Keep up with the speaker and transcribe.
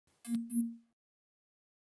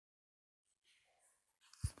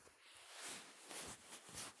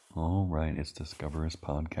All right, it's Discover's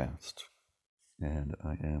podcast, and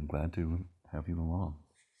I am glad to have you along.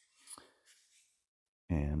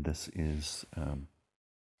 And this is a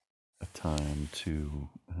time to,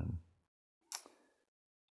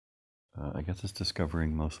 I guess it's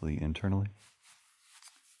discovering mostly internally.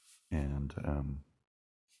 And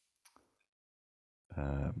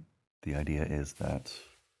the idea is that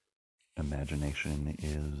imagination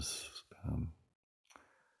is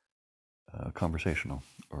conversational,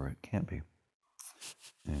 or it can be.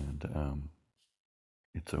 And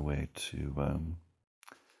it's a way to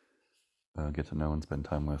get to know and spend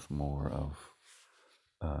time with more of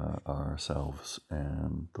ourselves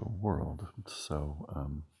and the world. So,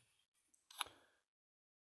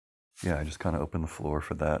 yeah, I just kind of open the floor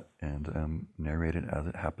for that and narrate it as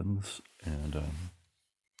it happens, and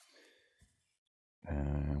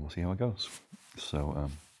we'll see how it goes. So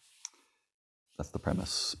that's the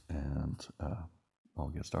premise, and I'll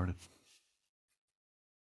get started.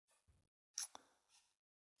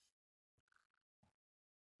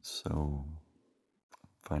 So,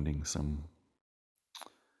 finding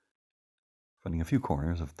a few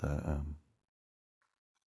corners of the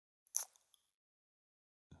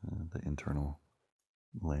internal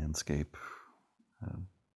landscape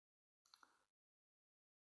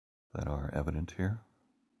that are evident here.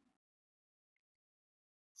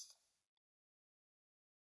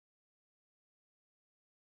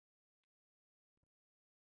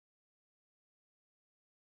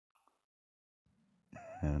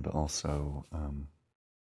 And also,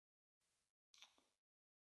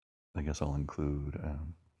 I guess I'll include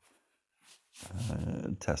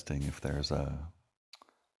testing if there's like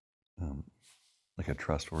a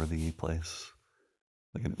trustworthy place,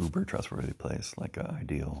 like an uber trustworthy place, like an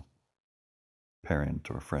ideal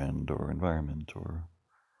parent or friend or environment or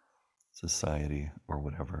society or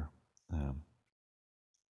whatever.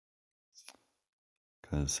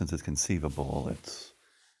 Because since it's conceivable, it's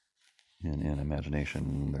in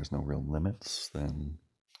imagination, there's no real limits, then,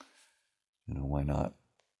 why not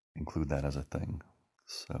include that as a thing?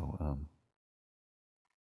 So,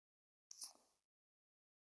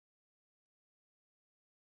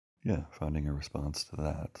 yeah, finding a response to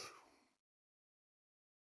that.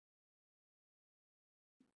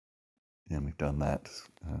 And we've done that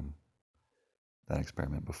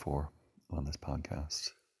experiment before on this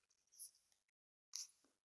podcast.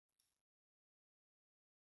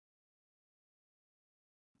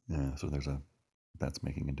 Yeah, so that's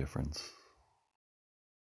making a difference.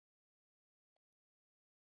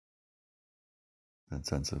 That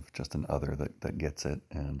sense of just an other that gets it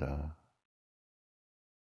and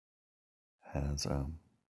has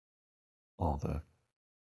all the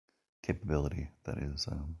capability that's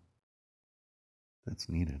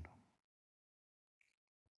needed.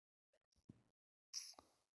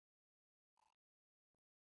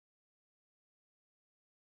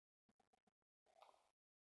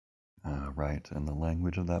 Right, and the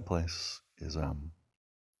language of that place is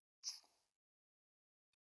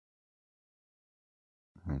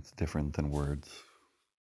it's different than words.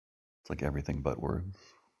 It's like everything but words.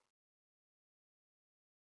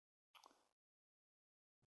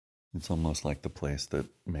 It's almost like the place that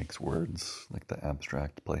makes words, like the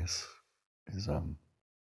abstract place, is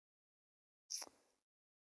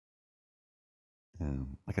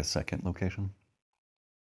like a second location,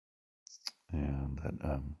 and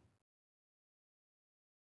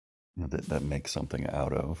that makes something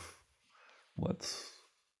out of what's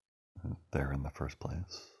there in the first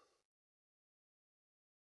place.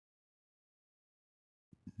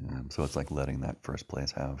 So it's like letting that first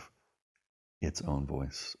place have its own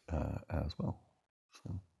voice as well.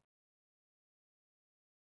 So,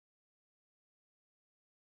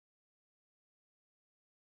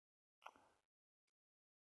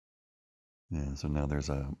 yeah. So now there's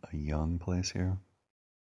a young place here.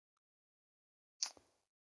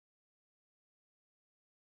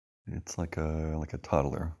 It's like a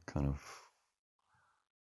toddler kind of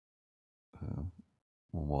uh,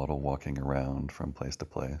 waddle walking around from place to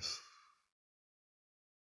place.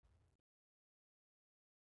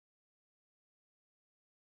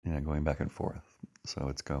 Yeah, going back and forth. So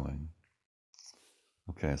it's going.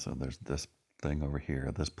 Okay, so there's this thing over here,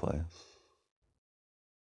 this place,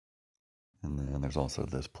 and then there's also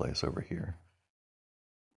this place over here.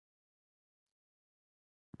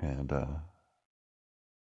 And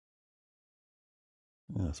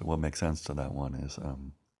yeah, so what makes sense to that one is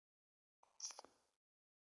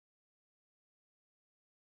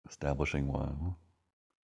establishing one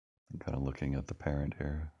and kind of looking at the parent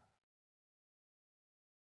here.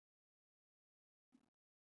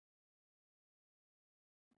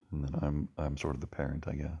 And then I'm sort of the parent,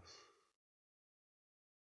 I guess.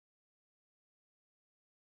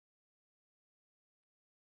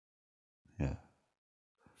 Yeah.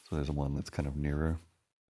 So there's one that's kind of nearer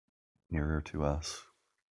to us.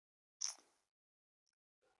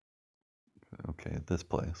 Okay, at this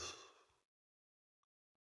place.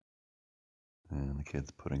 And the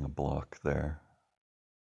kid's putting a block there,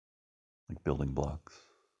 like building blocks.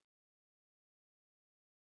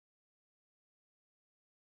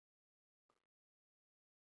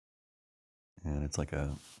 And it's like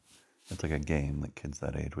a game that kids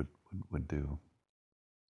that age would do.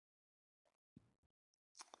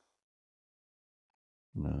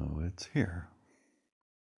 No, it's here.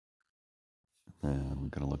 And we're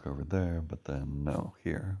gonna look over there, but then no,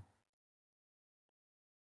 here.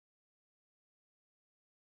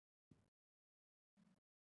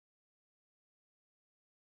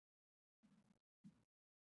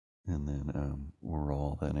 And then we're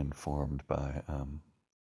all then informed by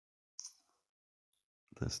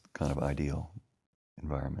this kind of ideal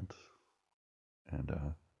environment and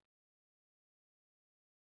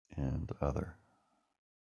and other.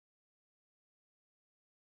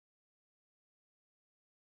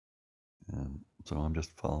 And so I'm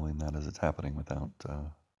just following that as it's happening without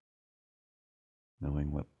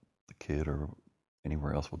knowing what the kid or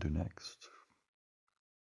anywhere else will do next.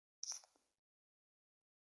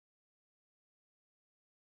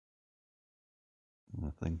 And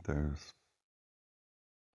I think there's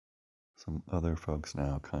some other folks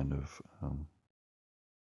now kind of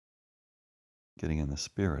getting in the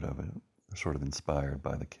spirit of it. They're sort of inspired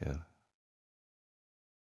by the kid.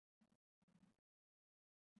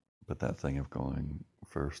 But that thing of going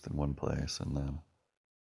first in one place and then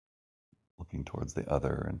looking towards the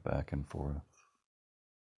other and back and forth,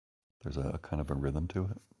 there's a kind of a rhythm to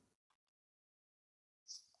it.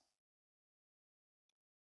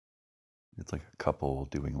 It's like a couple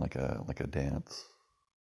doing like a dance,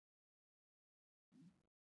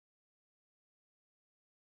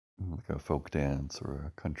 like a folk dance or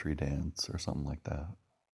a country dance or something like that.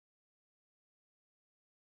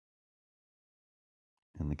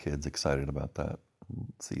 And the kid's excited about that,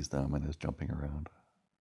 sees them and is jumping around.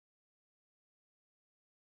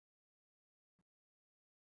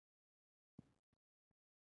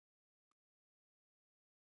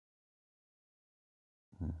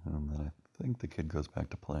 And then I think the kid goes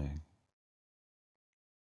back to playing.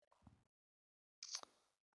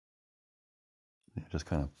 Yeah, just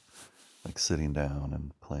kind of like sitting down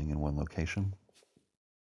and playing in one location.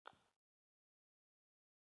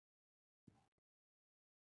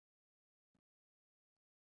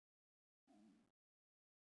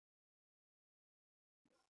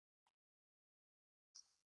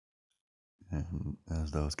 And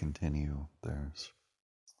as those continue, there's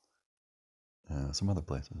some other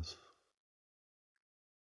places.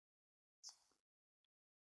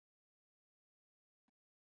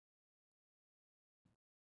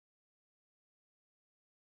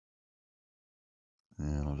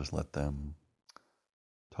 And I'll just let them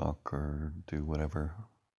talk or do whatever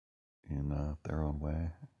in their own way,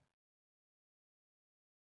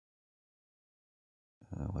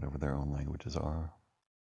 whatever their own languages are.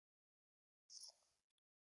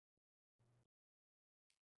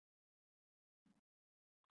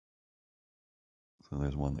 So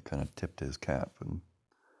there's one that kind of tipped his cap and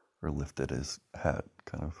or lifted his hat,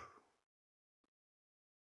 kind of.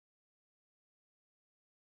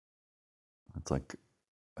 It's like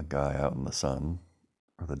a guy out in the sun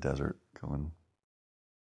or the desert going,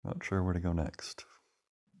 not sure where to go next.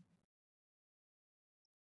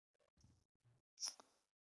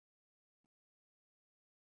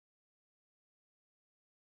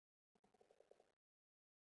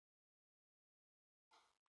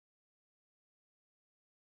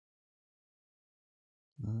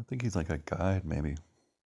 I think he's like a guide, maybe,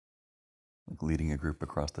 like leading a group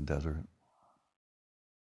across the desert.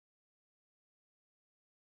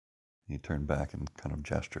 He turned back and kind of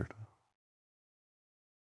gestured.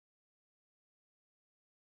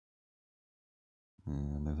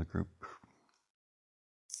 And there's a group,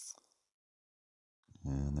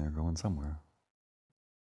 and they're going somewhere.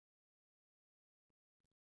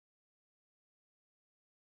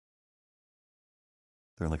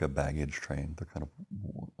 They're like a baggage train. They're kind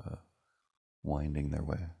of winding their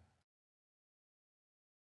way.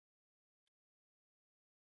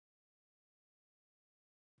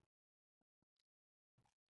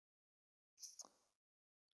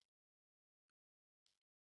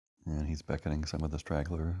 And he's beckoning some of the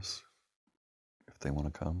stragglers if they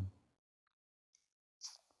want to come.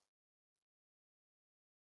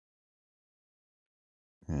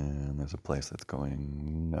 And there's a place that's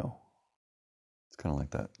going, no. It's kind of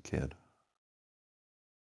like that kid.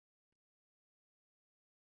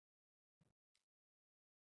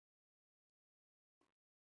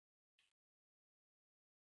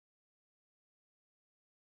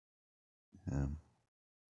 Um,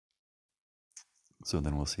 so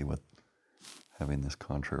then we'll see what having this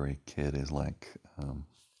contrary kid is like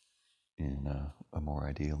in a more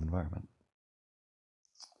ideal environment.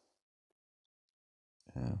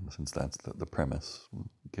 Since that's the premise, we'll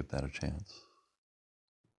give that a chance.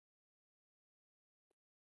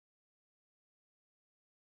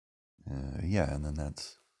 Yeah, and then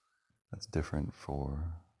that's different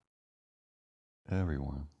for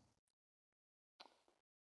everyone.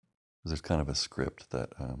 There's kind of a script that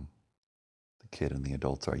the kid and the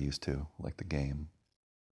adults are used to, like the game.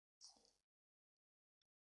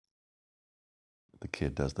 The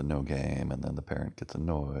kid does the no game, and then the parent gets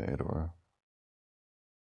annoyed, or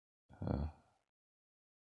uh,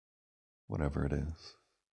 whatever it is.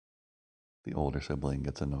 The older sibling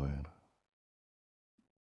gets annoyed.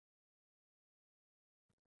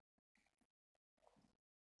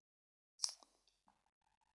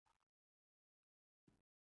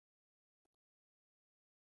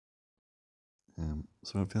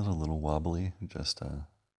 So it feels a little wobbly, just feels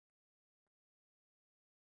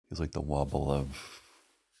like the wobble of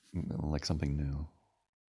like something new.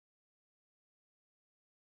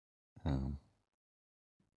 Um,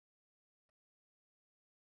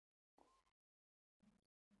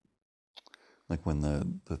 like when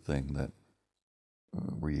the thing that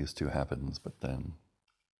we're used to happens, but then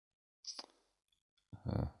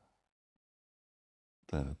uh,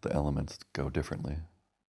 the elements go differently.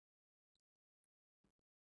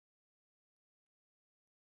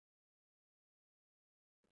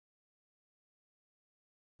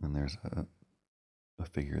 And there's a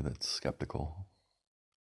figure that's skeptical,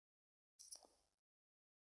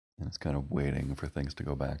 and it's kind of waiting for things to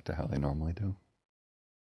go back to how they normally do.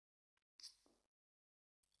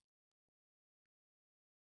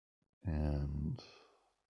 And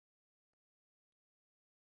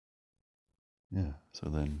yeah, so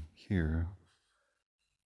then here,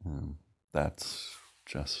 um, that's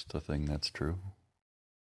just a thing that's true.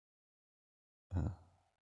 Uh,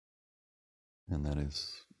 and that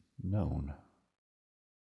is known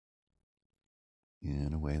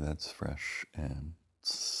in a way that's fresh and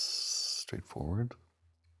straightforward.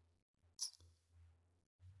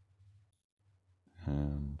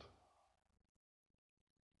 And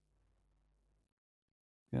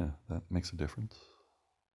yeah, that makes a difference.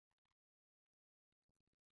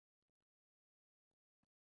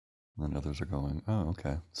 And then others are going, oh,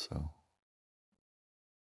 okay, so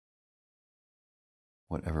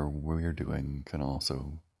whatever we're doing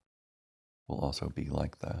will also be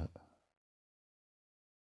like that.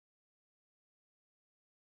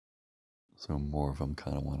 So more of them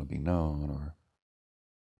kind of want to be known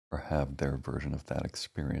or have their version of that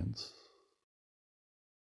experience.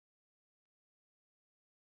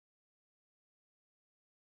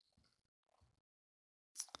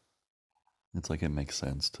 It's like it makes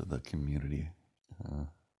sense to the community. Uh,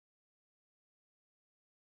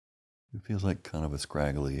 it feels like kind of a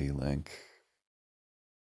scraggly, like,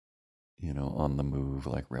 on the move,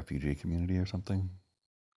 like refugee community or something.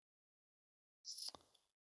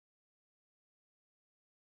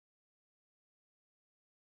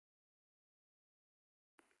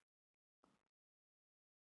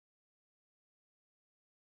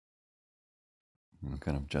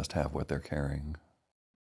 Kind of just have what they're carrying.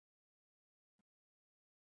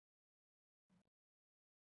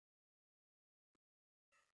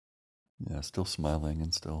 Yeah, still smiling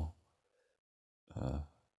and uh,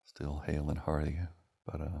 still hale and hearty,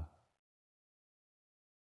 but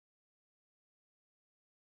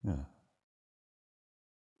yeah.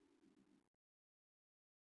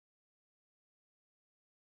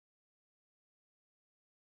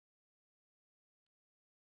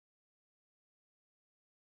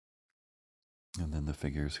 And then the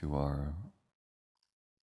figures who are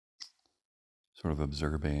sort of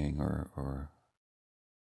observing, or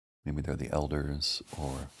maybe they're the elders,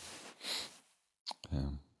 or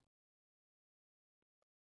um,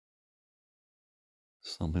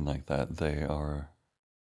 something like that. They are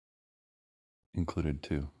included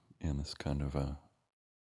too in this kind of um,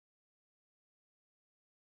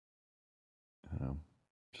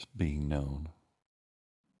 just being known.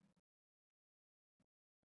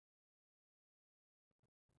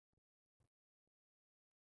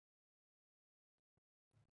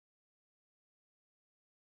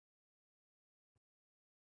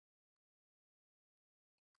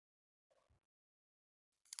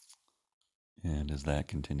 And as that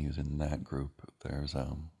continues in that group, there's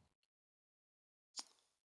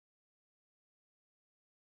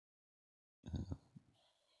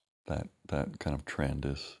that kind of trend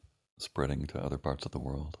is spreading to other parts of the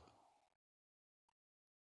world.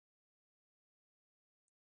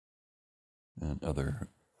 And other,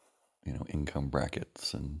 income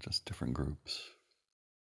brackets and just different groups.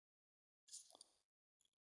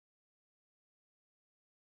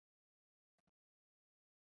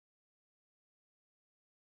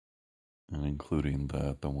 And including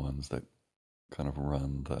the ones that kind of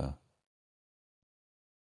run the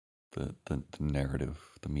narrative,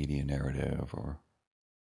 the media narrative, or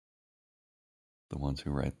the ones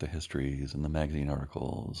who write the histories and the magazine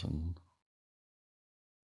articles, and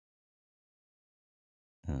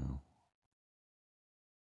you know,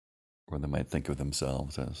 or they might think of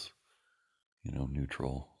themselves as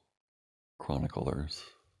neutral chroniclers.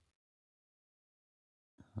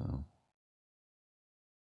 Uh,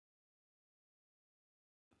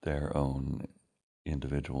 their own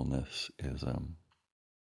individualness is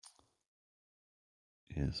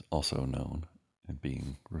also known and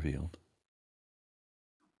being revealed.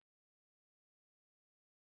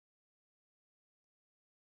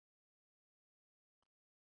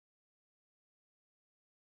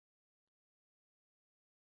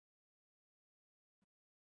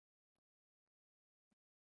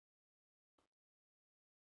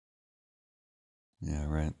 Yeah,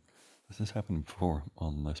 right. This has happened before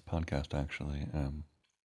on this podcast, actually.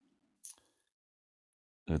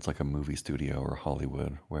 It's like a movie studio or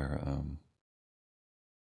Hollywood where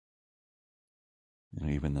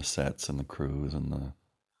even the sets and the crews and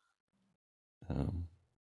um,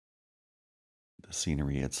 the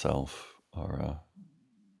scenery itself are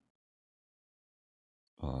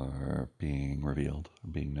being revealed,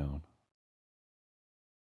 being known,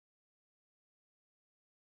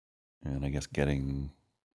 and I guess getting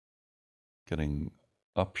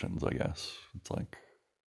options. I guess it's like,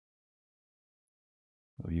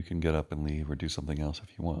 well, you can get up and leave or do something else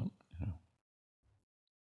if you want.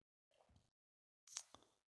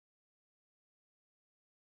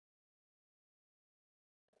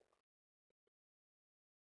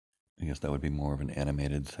 I guess that would be more of an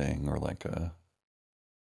animated thing, or like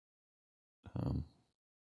um,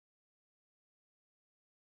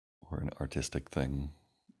 or an artistic thing,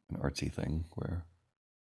 an artsy thing, where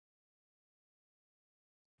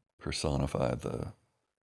personify the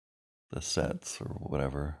sets or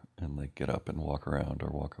whatever, and they get up and walk around or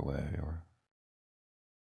walk away, or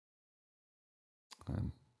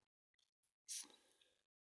um,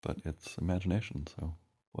 but it's imagination, so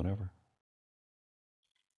whatever.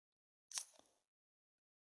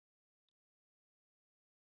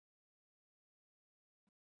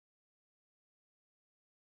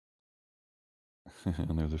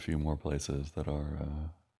 And there's a few more places that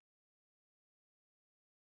are,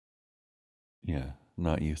 yeah,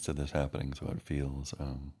 not used to this happening, so it feels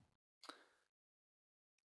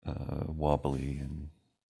wobbly and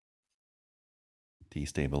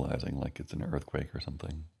destabilizing, like it's an earthquake or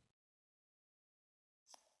something.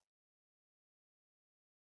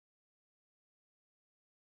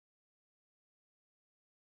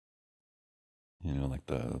 Like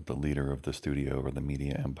the leader of the studio or the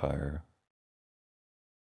media empire,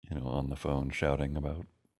 on the phone shouting about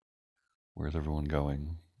where's everyone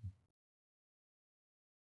going.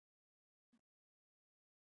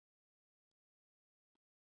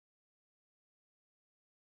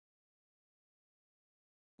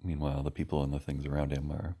 Meanwhile, the people and the things around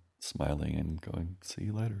him are smiling and going, "See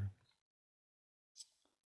you later."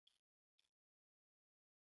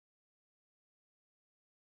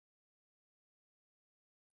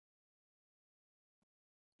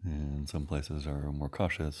 And some places are more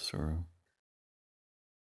cautious or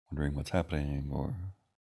wondering what's happening, or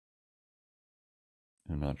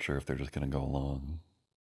not sure if they're just going to go along.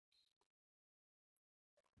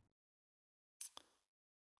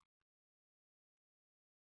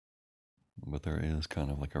 But there is kind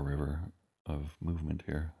of like a river of movement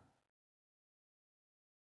here.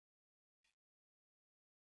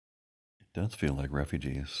 It does feel like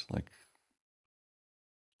refugees, like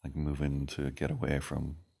moving to get away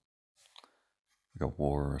from like a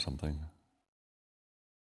war or something.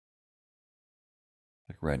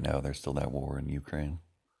 Like right now, there's still that war in Ukraine.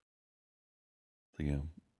 So,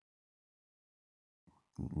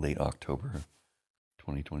 late October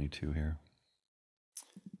 2022 here.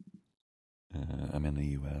 I'm in the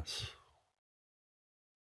US,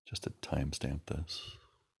 just to timestamp this.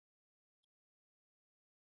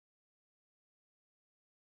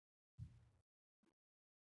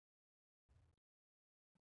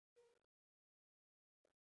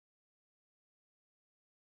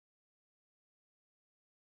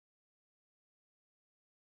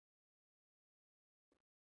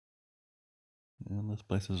 And those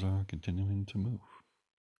places are continuing to move.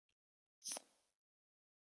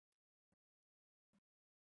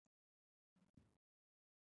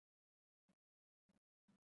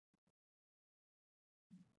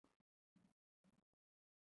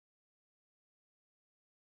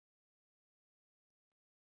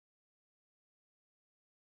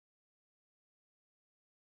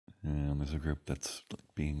 And there's a group that's like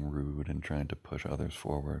being rude and trying to push others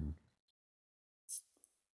forward.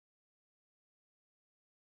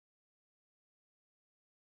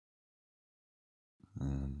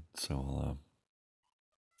 And so I'll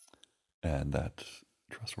add that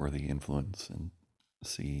trustworthy influence and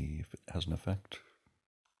see if it has an effect.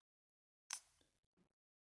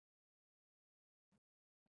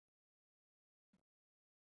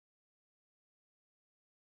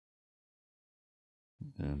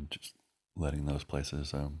 And just letting those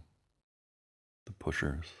places, the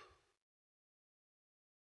pushers,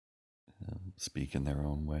 speak in their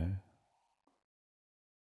own way.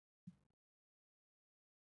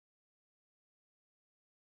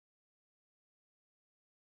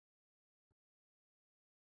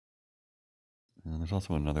 And there's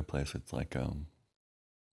also another place. It's like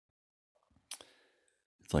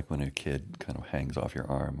when a kid kind of hangs off your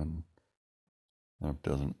arm and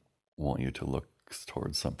doesn't want you to look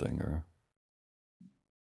towards something, or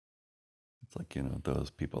it's like, those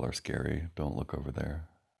people are scary. Don't look over there.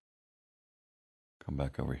 Come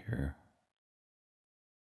back over here.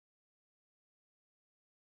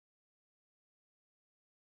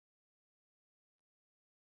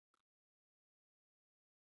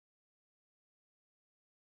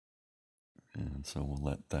 And so we'll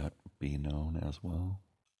let that be known as well.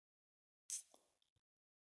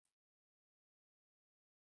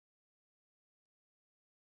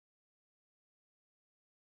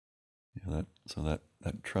 Yeah,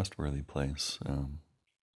 that trustworthy place.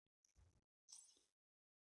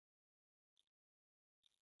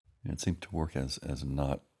 It seemed to work as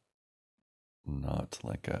not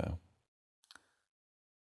like a.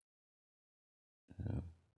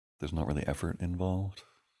 There's not really effort involved.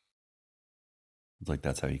 It's like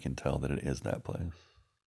that's how you can tell that it is that place.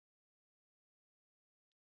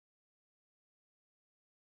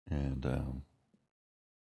 And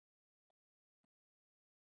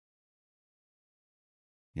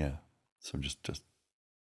yeah, so just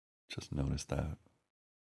notice that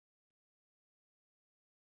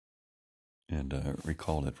and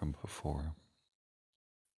recalled it from before.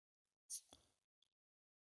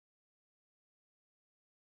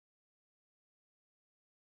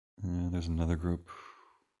 There's another group.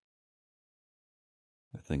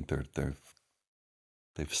 I think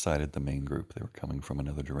they've sighted the main group. They were coming from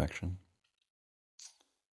another direction.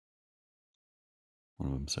 One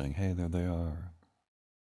of them saying, "Hey, there they are."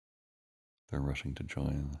 They're rushing to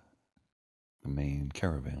join the main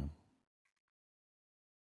caravan.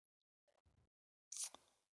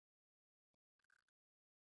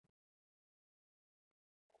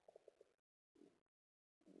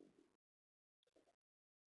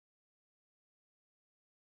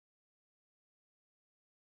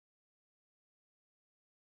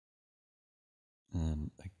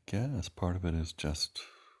 And I guess part of it is just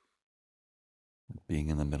being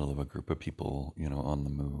in the middle of a group of people, on the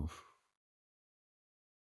move.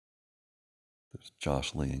 There's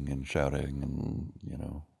jostling and shouting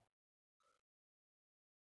and,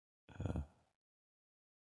 uh,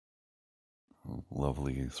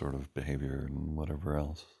 lovely sort of behavior and whatever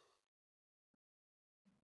else.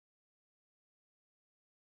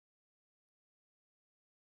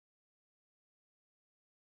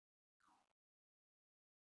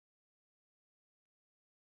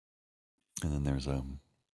 And then there's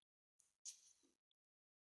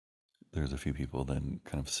a few people then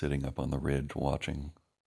kind of sitting up on the ridge watching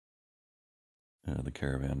the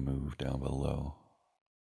caravan move down below.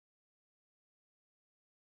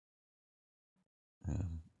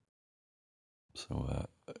 And so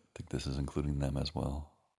I think this is including them as well.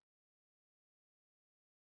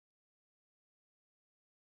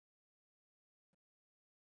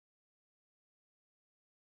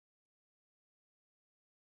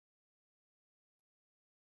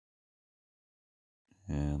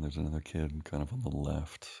 And there's another kid kind of on the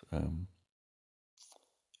left,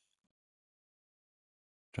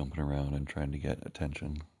 jumping around and trying to get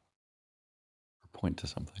attention or point to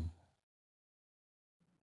something.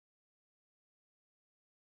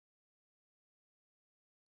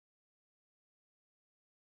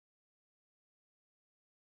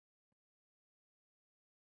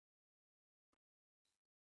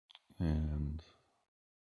 And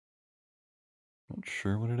not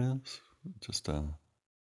sure what it is. Just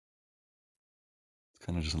it's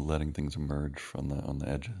kind of just letting things emerge from the on the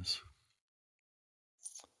edges.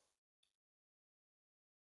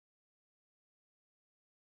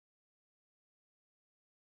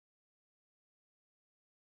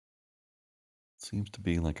 Seems to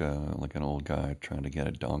be like an old guy trying to get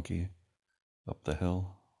a donkey up the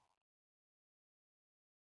hill.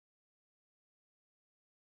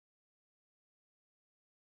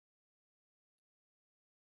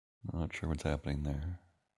 I'm not sure what's happening there.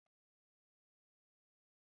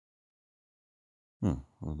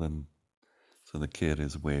 Well then, so the kid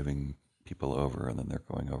is waving people over, and then they're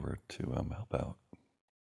going over to help out.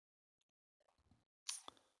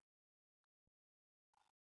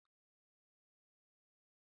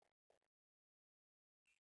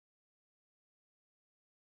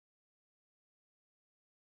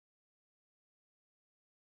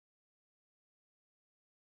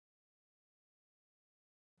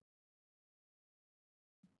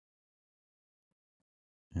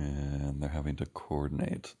 And they're having to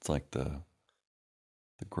coordinate. It's like the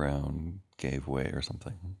ground gave way or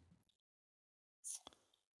something.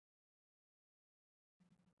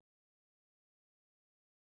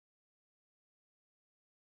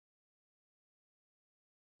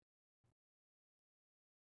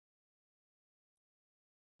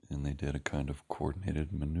 And they did a kind of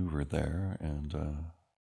coordinated maneuver there, and I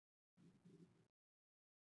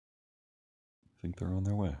think they're on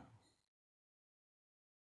their way.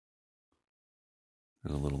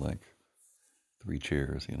 There's a little like 3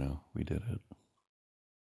 cheers, we did it.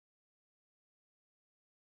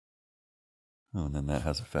 Oh, and then that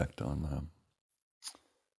has effect on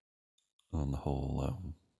the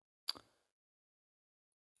whole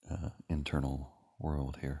internal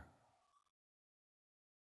world here.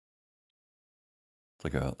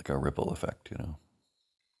 It's like a ripple effect.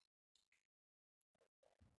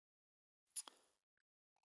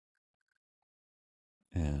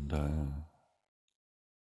 And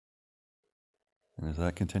as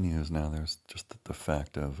that continues, now there's just the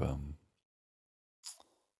fact of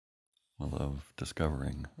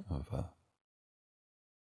discovering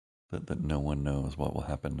that no one knows what will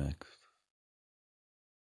happen next,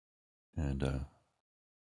 and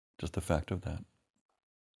just the fact of that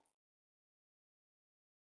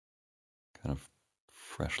kind of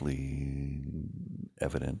freshly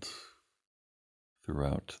evident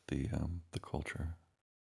throughout the culture.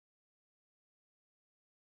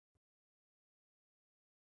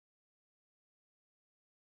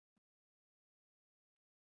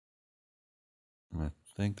 And I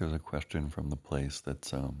think there's a question from the place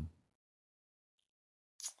that's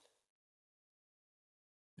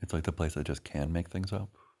it's like the place that just can make things up.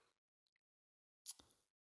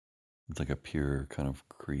 It's like a pure kind of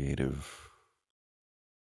creative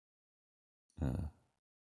uh,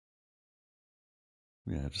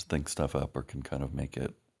 just think stuff up or can kind of make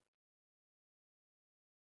it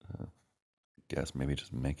uh, guess maybe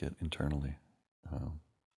just make it internally, um,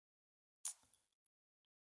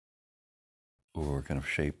 or kind of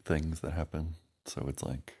shape things that happen. So it's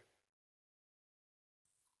like,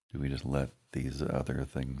 do we just let these other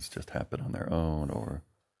things just happen on their own, or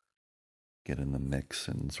get in the mix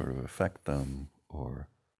and sort of affect them, or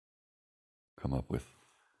come up with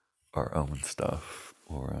our own stuff,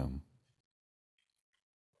 or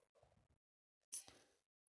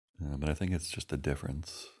but I think it's just a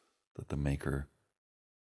difference that the maker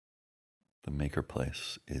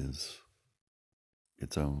place is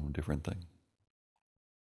its own different thing,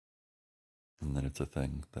 and that it's a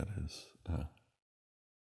thing that is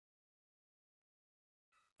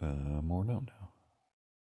more known now.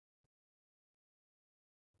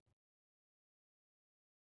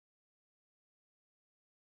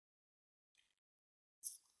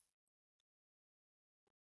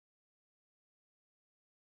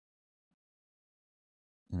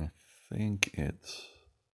 And I think it's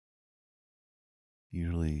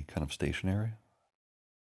usually kind of stationary.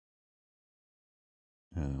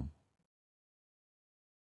 Um,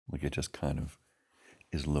 like it just kind of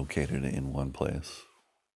is located in one place.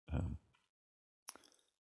 Um,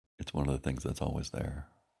 it's one of the things that's always there.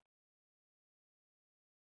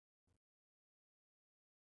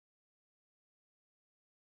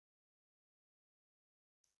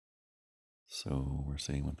 So we're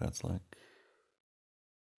seeing what that's like.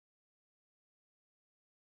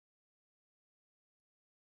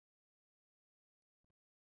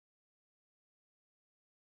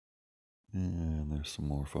 And there's some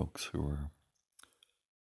more folks who are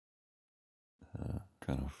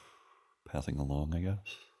kind of passing along, I guess.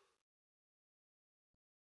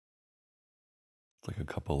 It's like a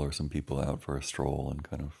couple or some people out for a stroll and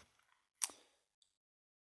kind of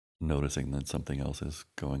noticing that something else is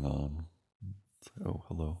going on. Oh,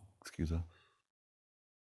 hello. Excuse us.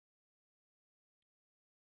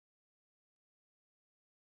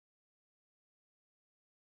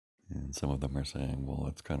 And some of them are saying, well,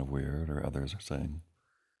 it's kind of weird, or others are saying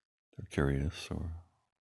they're curious, or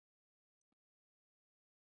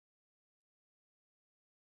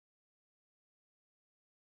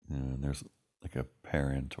and there's like a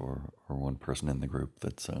parent or one person in the group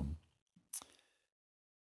that's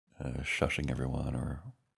shushing everyone, or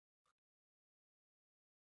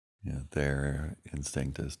their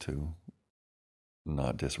instinct is to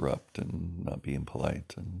not disrupt and not be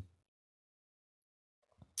impolite, and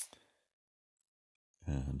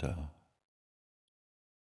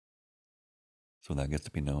so that gets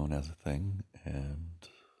to be known as a thing. And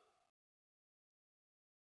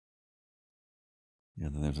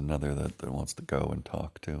then there's another that wants to go and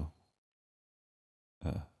talk to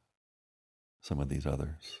uh, some of these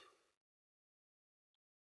others.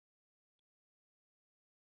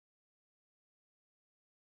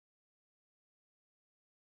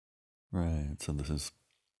 Right. So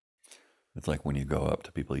it's like when you go up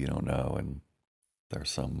to people you don't know, and there's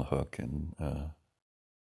some hook, and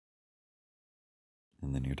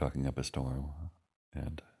then you're talking up a storm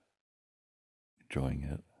and enjoying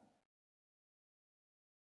it.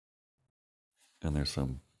 And there's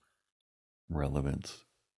some relevant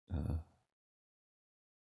uh,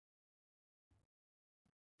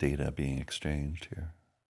 data being exchanged here.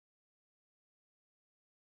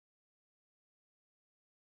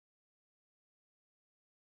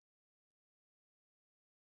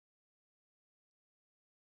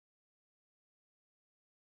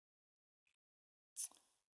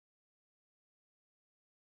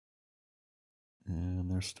 And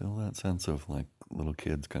there's still that sense of like little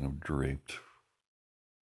kids kind of draped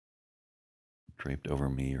over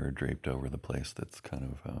me, or draped over the place that's kind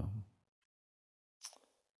of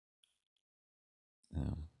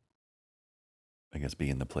um, I guess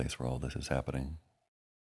being the place where all this is happening,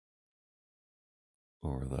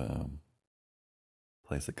 or the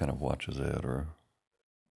place that kind of watches it, or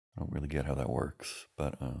I don't really get how that works,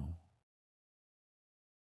 but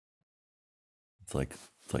it's like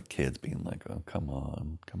kids being like, "Oh, come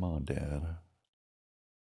on, Dad."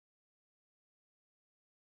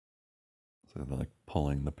 So they're like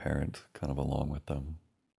pulling the parent kind of along with them.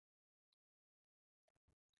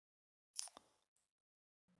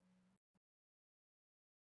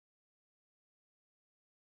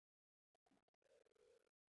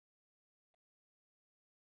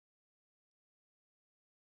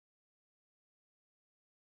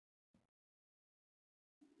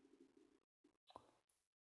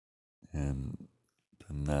 And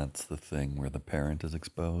then that's the thing where the parent is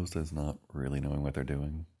exposed as not really knowing what they're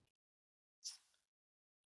doing.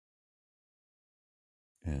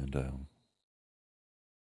 And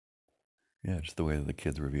just the way that the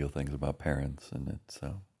kids reveal things about parents, and it's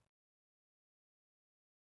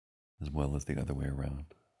as well as the other way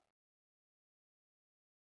around.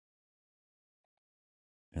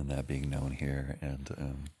 And that being known here,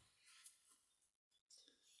 and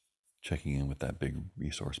checking in with that big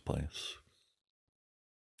resource place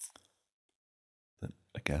that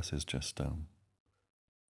I guess is just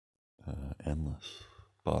endless,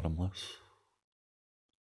 bottomless,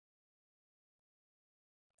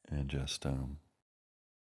 and just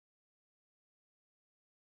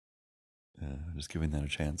giving that a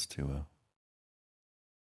chance to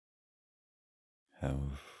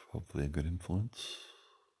have hopefully a good influence.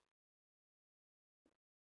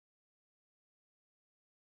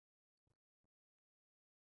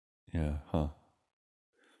 Yeah, huh.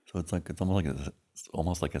 So it's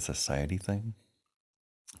almost like a society thing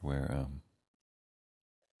where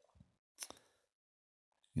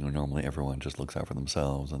normally everyone just looks out for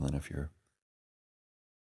themselves, and then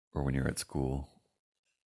when you're at school,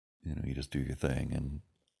 you just do your thing, and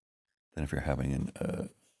then if you're having an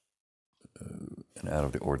out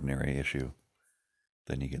of the ordinary issue,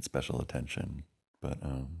 then you get special attention. But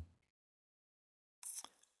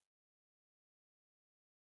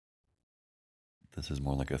this is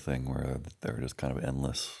more like a thing where there are just kind of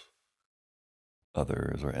endless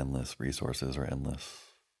others, or endless resources, or endless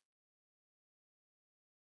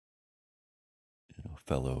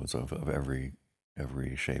fellows of every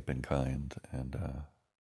shape and kind, and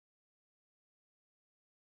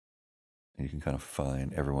you can kind of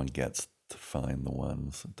find, everyone gets to find the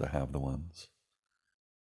ones, to have the ones,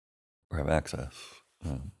 or have access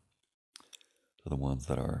um, to the ones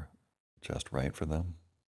that are just right for them.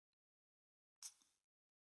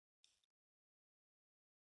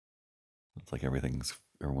 It's like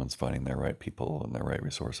everyone's finding their right people and their right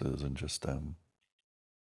resources, and just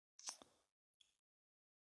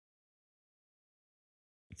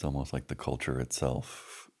it's almost like the culture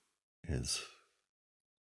itself is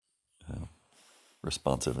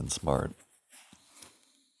responsive and smart.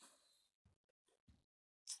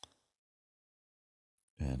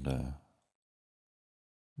 And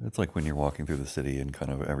it's like when you're walking through the city and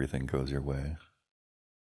kind of everything goes your way.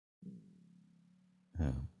 Yeah.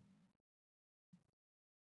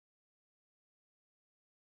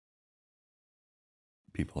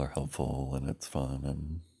 People are helpful and it's fun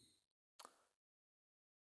and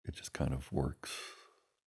it just kind of works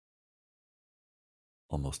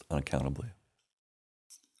almost unaccountably.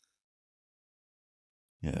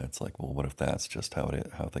 Yeah, it's like, well, what if that's just how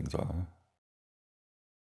things are?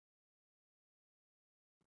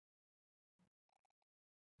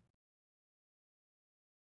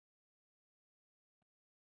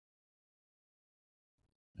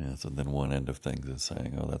 Yeah, so then one end of things is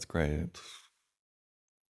saying, oh, that's great.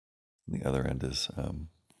 The other end is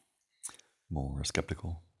more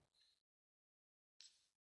skeptical.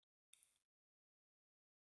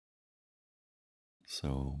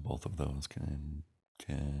 So both of those can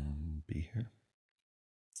be here.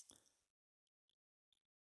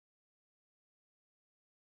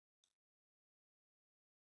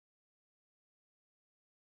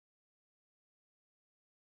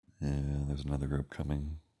 And there's another group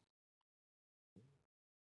coming.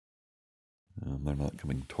 They're not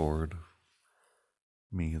coming toward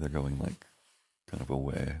me. They're going like kind of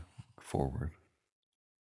away, forward.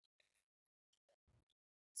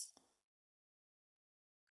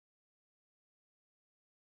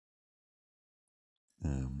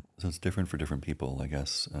 So it's different for different people, I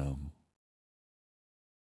guess. At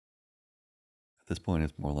this point,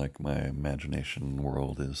 it's more like my imagination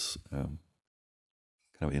world is kind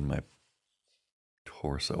of in my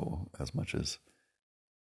torso as much as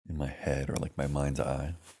in my head or like my mind's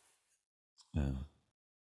eye. So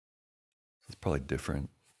it's probably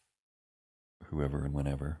different, whoever and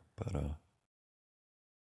whenever, but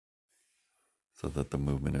so that the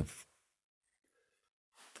movement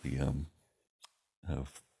the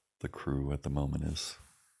of the crew at the moment is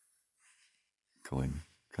going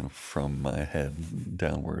kind of from my head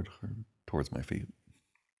downward or towards my feet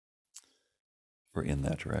or in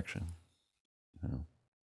that direction. You know?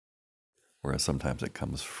 Whereas sometimes it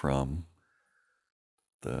comes from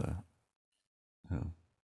the you know,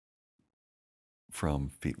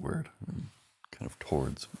 from feetward and kind of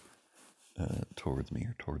towards me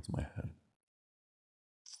or towards my head,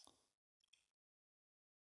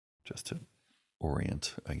 just to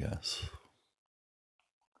orient, I guess.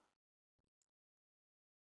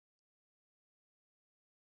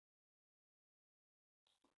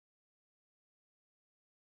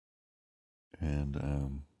 And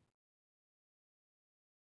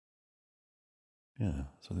yeah,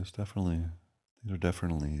 so these are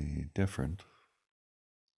definitely different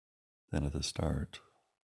than at the start.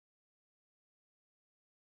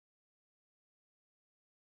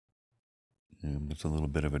 It's a little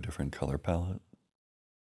bit of a different color palette.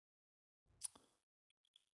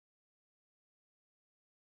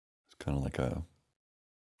 It's kind of like a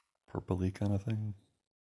purpley kind of thing.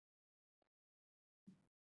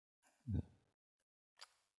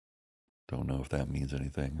 Don't know if that means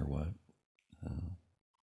anything or what. Uh,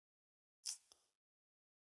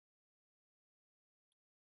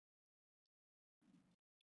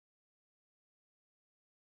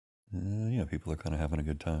 yeah, people are kind of having a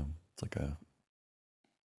good time. It's like a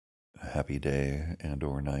happy day and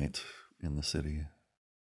or night in the city.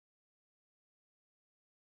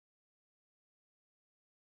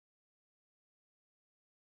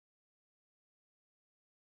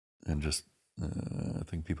 And just, I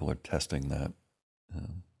think people are testing that,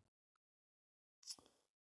 um,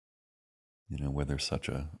 whether such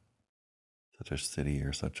a city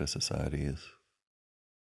or such a society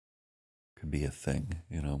could be a thing,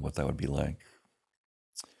 what that would be like,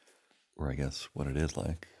 or I guess what it is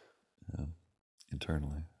like um,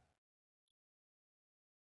 internally.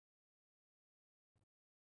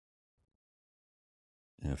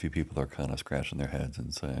 A few people are kind of scratching their heads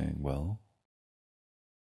and saying, well,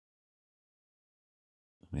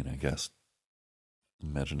 I mean, I guess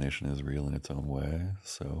imagination is real in its own way,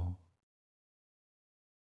 so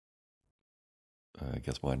I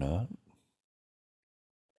guess why not?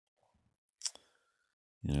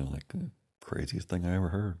 Like the craziest thing I ever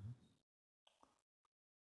heard.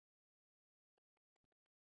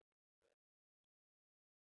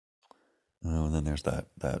 Oh, and then there's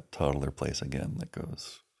that toddler place again that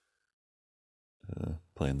goes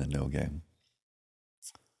playing the no game.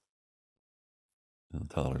 And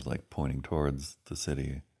the toddler's like pointing towards the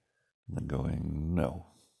city and then going no,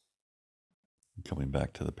 coming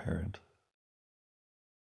back to the parent.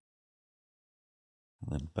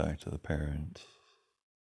 and then back to the parent.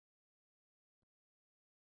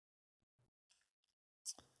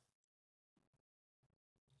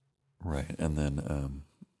 Right, and then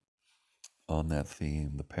on that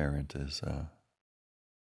theme, the parent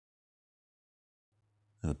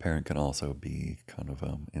can also be kind of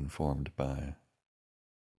informed by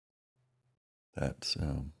that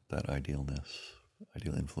idealness,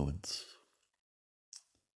 ideal influence.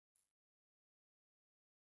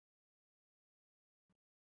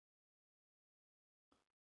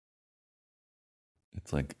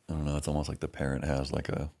 It's like, I don't know, it's almost like the parent has like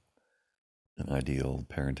an ideal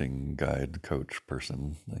parenting guide coach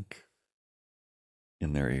person like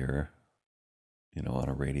in their ear, on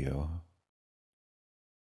a radio,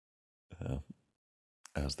 uh,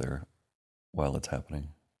 as they're while it's happening.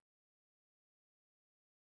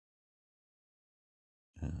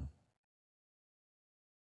 Yeah.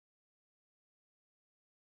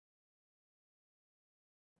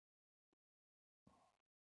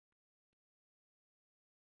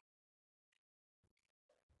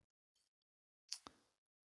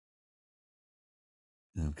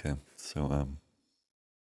 Okay, so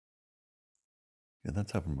yeah,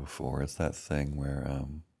 that's happened before. It's that thing where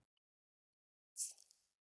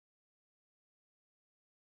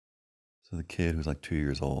so the kid who's like 2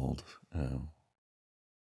 years old,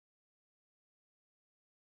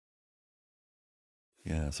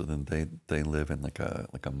 yeah. So then they live in like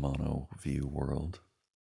a mono view world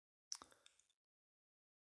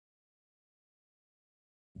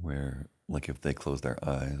where like if they close their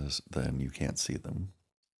eyes, then you can't see them,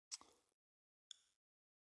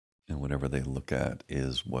 and whatever they look at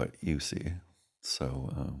is what you see.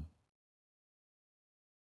 So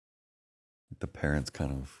the parents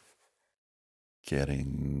kind of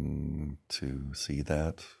getting to see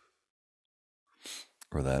that,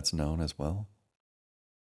 or that's known as well.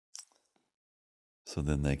 So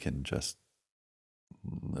then they can just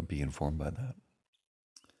be informed by that.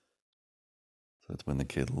 So it's when the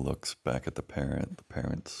kid looks back at the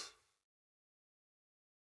parents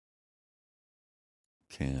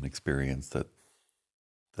can experience that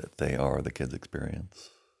they are the kid's experience,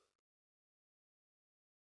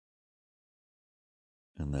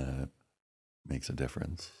 and that makes a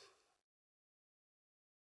difference.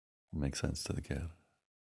 It makes sense to the kid,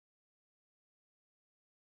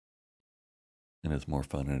 and it's more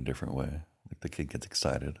fun in a different way. Like the kid gets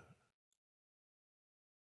excited,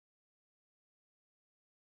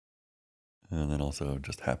 and then also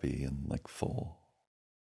just happy and like full.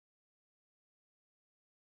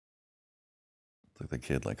 It's like the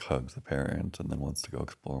kid like hugs the parent and then wants to go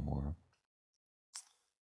explore more.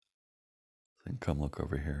 So come look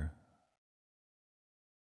over here.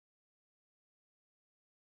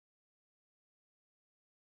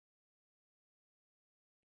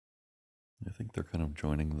 I think they're kind of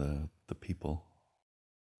joining the people.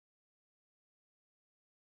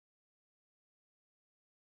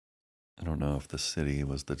 I don't know if the city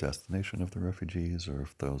was the destination of the refugees or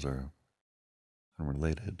if those are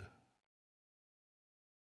unrelated.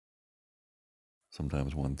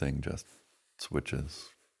 Sometimes one thing just switches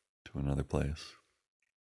to another place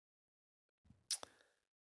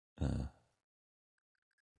uh,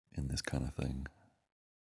 in this kind of thing.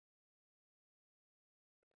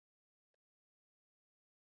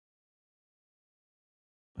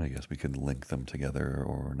 I guess we could link them together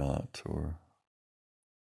or not, or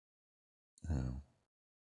uh,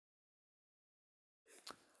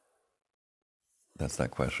 that's that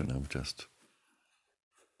question of just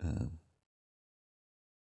uh,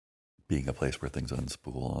 being a place where things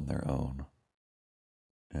unspool on their own,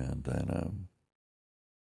 and then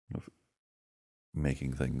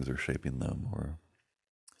making things or shaping them, or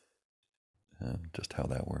just how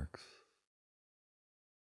that works.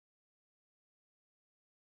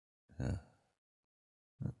 Yeah,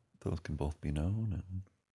 those can both be known and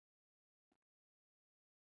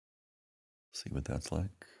see what that's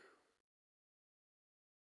like.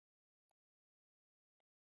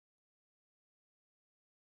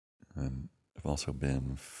 I've also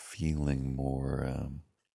been feeling more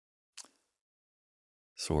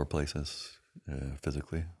sore places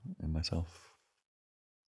physically in myself.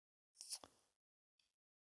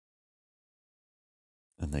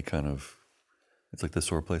 And they kind of, it's like the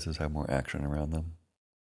sore places have more action around them.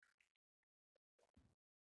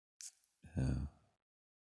 Yeah.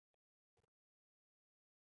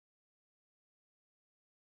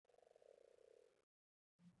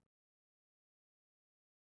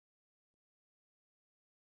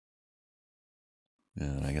 Yeah,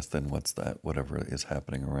 and I guess then what's that, whatever is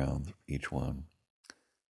happening around each one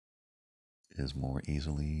is more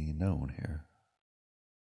easily known here.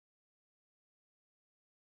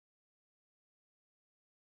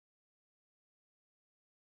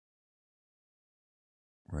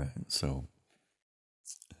 Right. So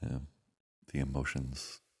um, the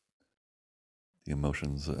emotions, the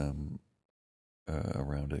emotions around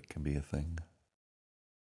it can be a thing,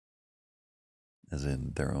 as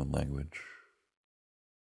in their own language.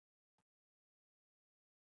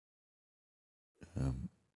 Um,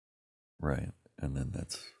 right. And then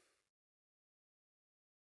that's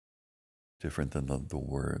different than the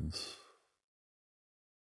words.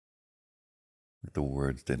 The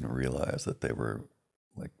words didn't realize that they were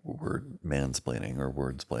like word mansplaining or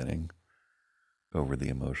wordsplaining over the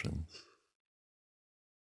emotions.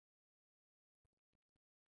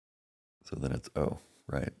 So then it's, oh,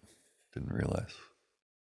 right, didn't realize.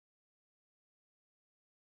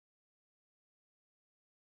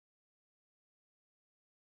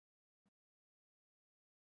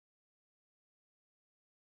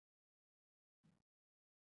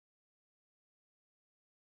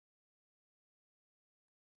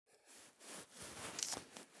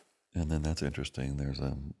 And then that's interesting. There's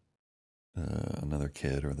another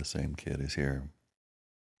kid, or the same kid is here.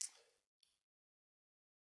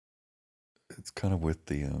 It's kind of with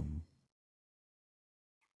the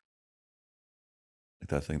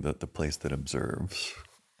that thing, that the place that observes,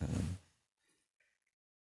 um,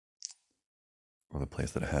 or the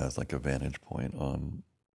place that has like a vantage point on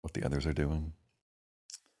what the others are doing.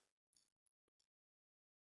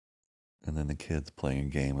 And then the kid's playing a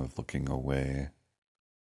game of looking away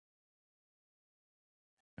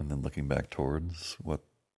and then looking back towards what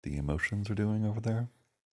the emotions are doing over there.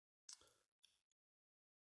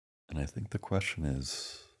 And I think the question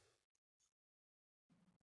is,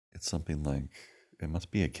 it's something like, it must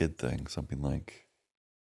be a kid thing, something like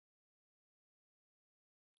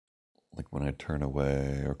when I turn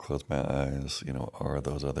away or close my eyes, are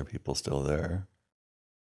those other people still there?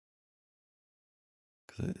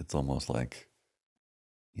 Because it's almost like,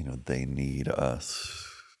 they need us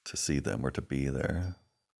to see them or to be there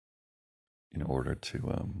in order to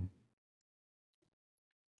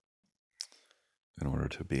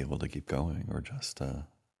be able to keep going, or just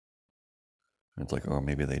it's like, or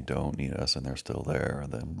maybe they don't need us and they're still there,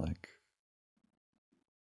 and then like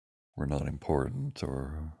we're not important,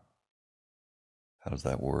 or how does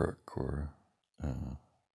that work? Or uh,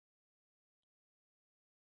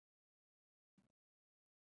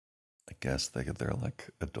 I guess they're like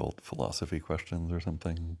adult philosophy questions or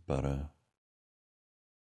something, but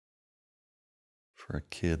for a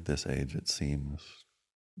kid this age, it seems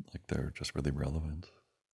like they're just really relevant.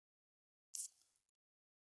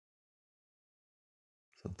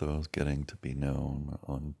 So those getting to be known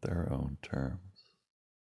on their own terms.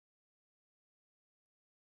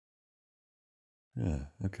 Yeah,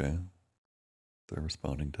 okay. They're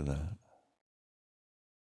responding to that.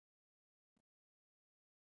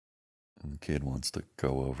 And the kid wants to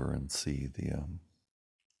go over and see the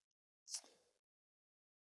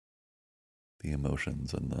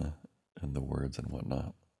emotions and the words and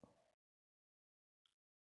whatnot.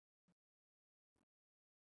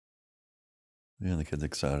 Yeah, the kid's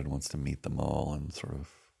excited, wants to meet them all and sort of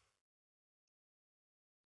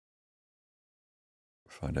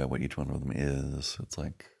find out what each one of them is. It's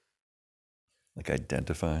like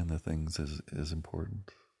identifying the things is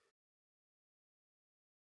important.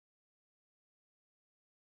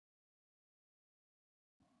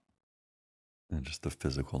 And just the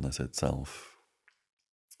physicalness itself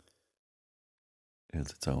is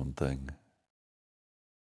its own thing.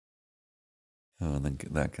 And then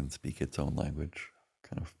that can speak its own language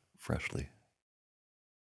kind of freshly.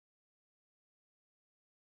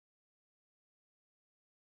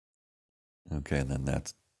 Okay, and then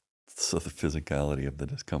so the physicality of the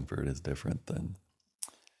discomfort is different than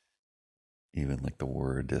even like the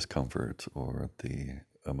word discomfort, or the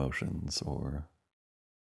emotions, or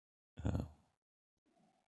uh,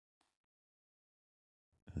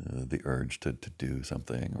 the urge to do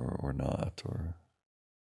something, or not, or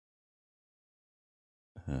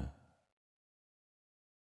uh,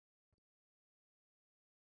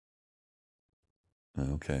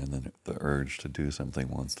 okay, and then the urge to do something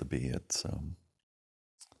wants to be its own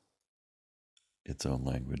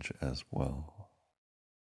language as well.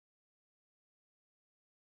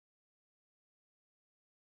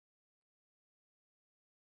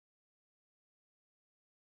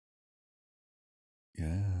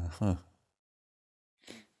 Yeah, huh.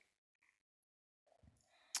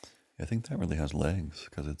 I think that really has legs,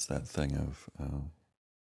 because it's that thing of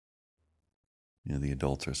the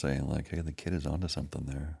adults are saying like, hey, the kid is onto something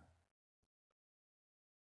there,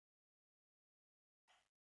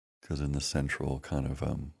 because in the central kind of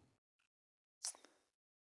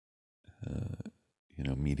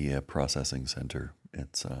media processing center,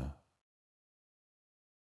 it's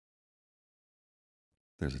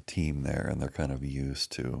there's a team there, and they're kind of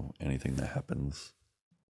used to anything that happens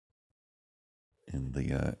in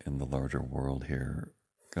the larger world here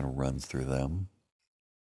kind of runs through them,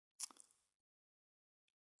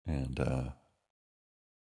 and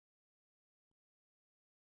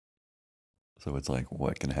so it's like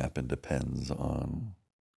what can happen depends on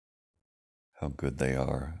how good they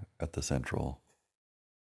are at the central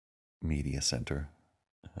media center,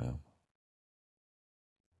 uh,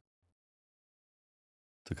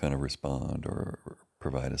 to kind of respond or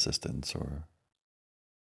provide assistance, or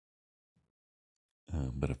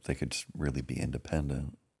but if they could just really be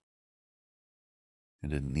independent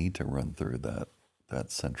and didn't need to run through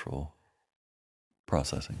that central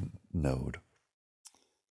processing node,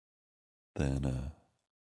 then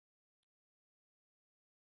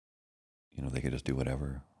they could just do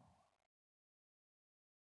whatever.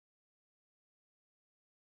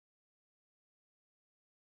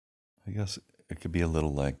 I guess it could be a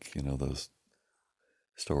little like those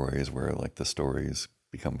stories where like the stories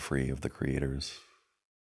become free of the creators,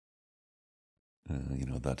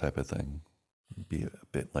 that type of thing. Be a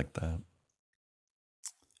bit like that.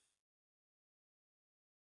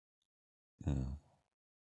 Yeah.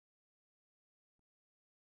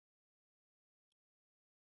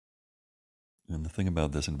 And the thing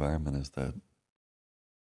about this environment is that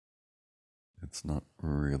it's not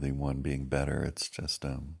really one being better. It's just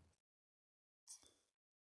that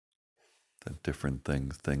different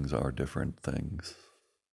things are different things.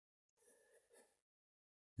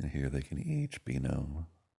 And here they can each be known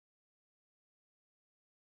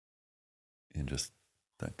in just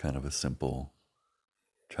that kind of a simple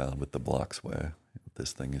child with the blocks way.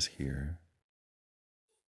 This thing is here,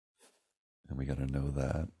 and we got to know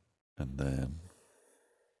that. And then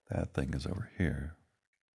that thing is over here.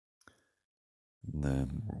 And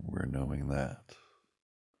then we're knowing that.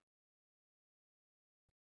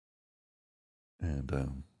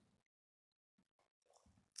 And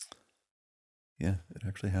yeah, it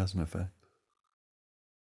actually has an effect.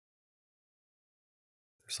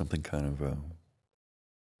 There's something kind of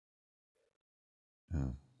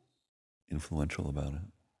uh, influential about it.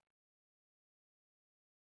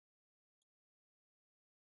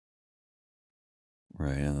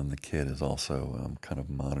 Right. And then the kid is also kind of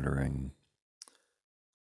monitoring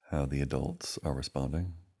how the adults are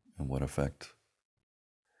responding and what effect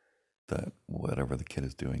that whatever the kid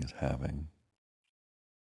is doing is having.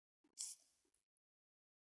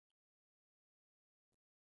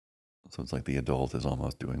 So it's like the adult is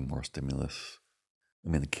almost doing more stimulus. I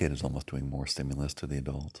mean, the kid is almost doing more stimulus to the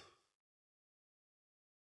adult,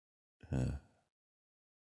 uh,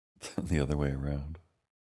 than the other way around.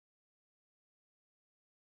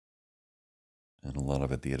 And a lot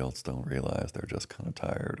of it, the adults don't realize. They're just kind of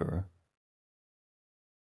tired, or,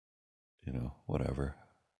 whatever.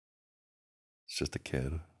 It's just a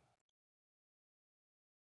kid.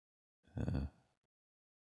 Uh,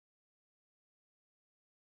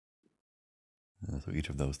 so each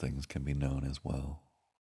of those things can be known as well.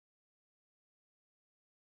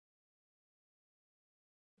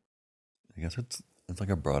 I guess it's like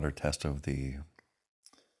a broader test of the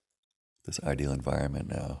this ideal environment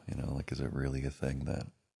now. Like, is it really a thing that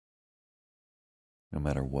no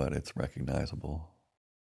matter what, it's recognizable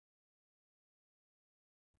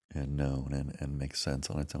and known, and makes sense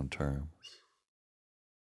on its own terms?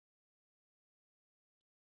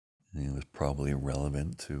 It's probably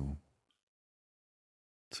relevant to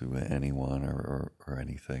anyone, or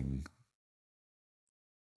anything,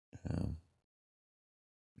 um,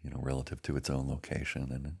 relative to its own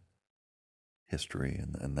location and history,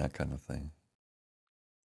 and that kind of thing.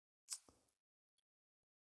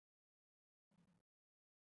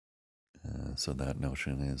 So that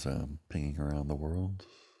notion is pinging around the world.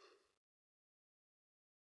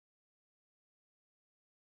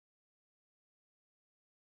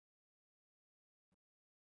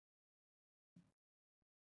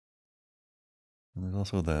 And there's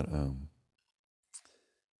also that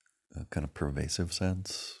kind of pervasive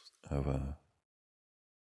sense of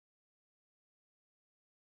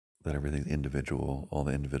that everything individual, all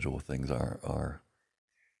the individual things are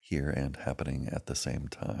here and happening at the same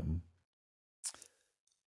time,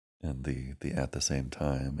 and the at the same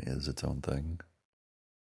time is its own thing,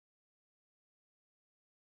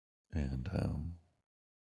 and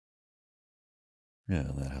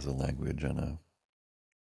yeah, that has a language and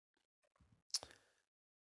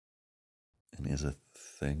is a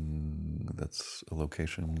thing that's a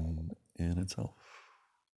location in itself.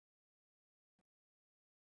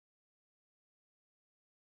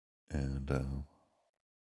 And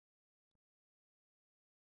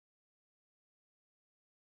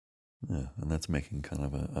Yeah, and that's making kind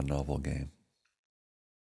of a novel game.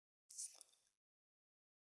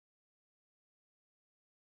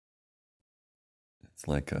 It's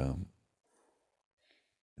like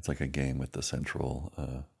it's like a game with the central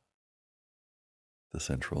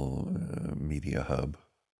media hub,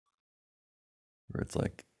 where it's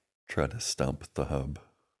like try to stump the hub.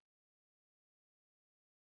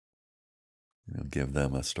 Give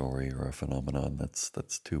them a story or a phenomenon that's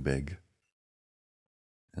too big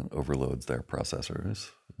and overloads their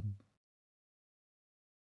processors.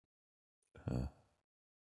 Uh,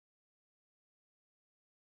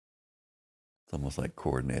 it's almost like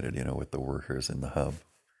coordinated, with the workers in the hub.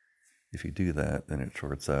 If you do that, then it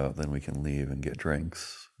shorts out. Then we can leave and get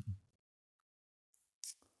drinks.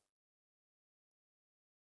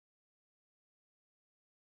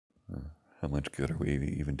 Uh, how much good are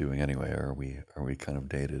we even doing anyway? Are we kind of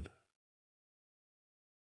dated?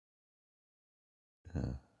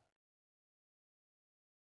 Uh,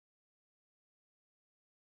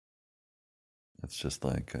 it's just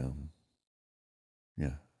like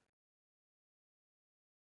yeah,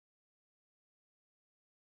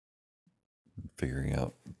 figuring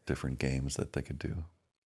out different games that they could do.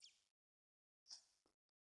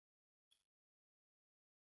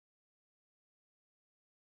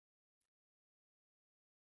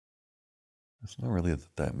 It's not really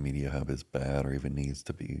that media hub is bad or even needs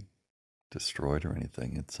to be destroyed or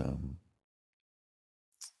anything. It's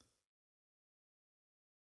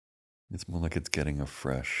more like it's getting a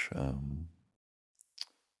fresh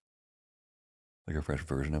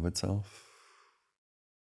version of itself.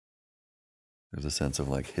 There's a sense of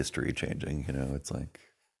like history changing. It's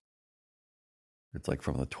like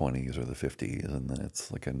from the 20s or the 50s, and then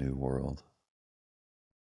it's like a new world.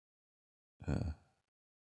 Uh,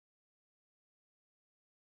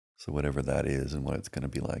 so whatever that is and what it's going to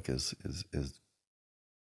be like is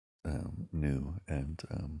new and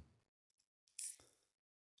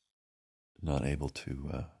not able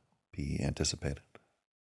to be anticipated.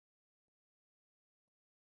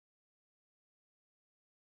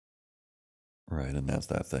 Right, and that's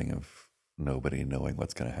that thing of nobody knowing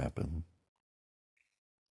what's going to happen.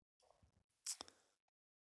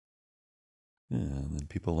 Yeah, and then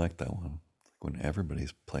people like that one. When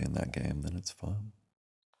everybody's playing that game, then it's fun.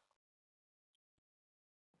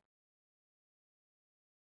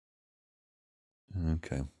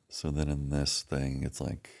 Okay, so then in this thing, it's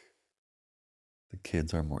like the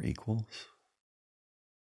kids are more equals.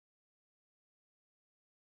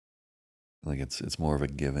 Like it's more of a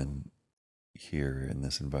given here in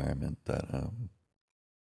this environment that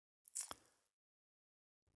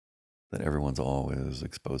everyone's always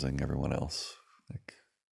exposing everyone else, like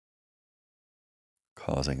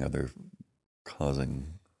causing other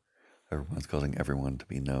causing everyone's causing everyone to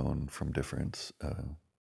be known from different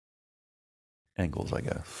angles, I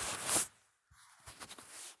guess.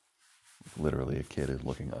 Literally, a kid is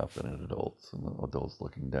looking up at an adult, and the adult's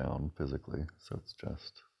looking down physically. So it's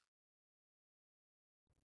just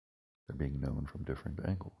they're being known from different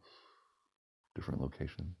angles, different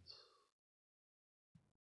locations,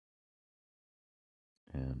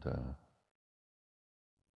 and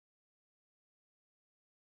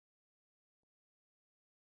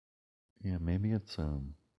yeah, maybe it's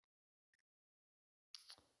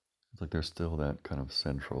like there's still that kind of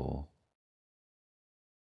central,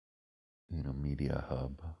 media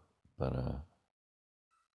hub, but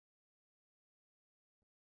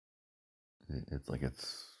it's like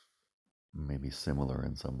it's maybe similar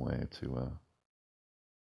in some way to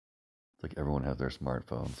it's like everyone has their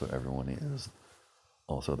smartphone, so everyone is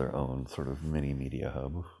also their own sort of mini media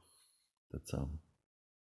hub. That's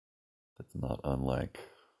not unlike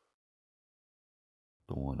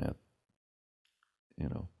the one at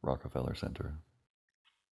Rockefeller Center,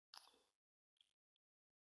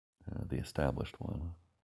 the established one.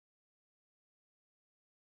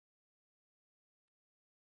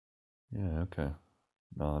 Yeah, okay.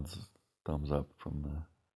 Nods, thumbs up from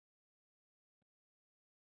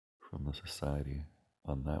the society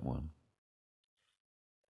on that one.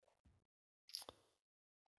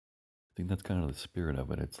 I think that's kind of the spirit of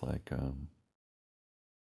it. It's like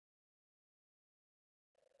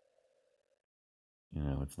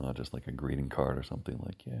it's not just like a greeting card or something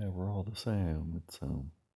like, yeah, we're all the same. It's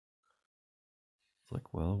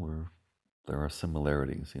like, well, there are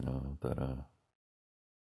similarities, that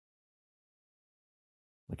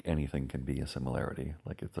like anything can be a similarity,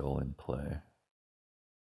 like it's all in play.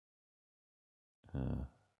 Uh,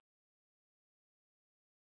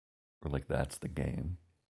 or like that's the game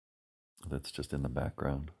that's just in the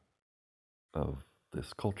background of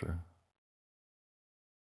this culture.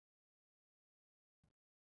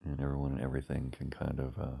 and everyone and everything can kind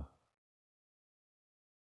of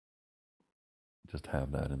just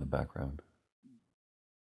have that in the background,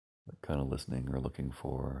 like kind of listening or looking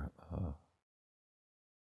for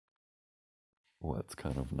what's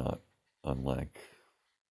kind of not unlike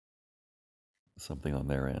something on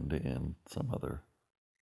their end in some other,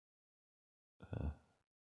 uh,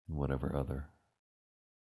 whatever other.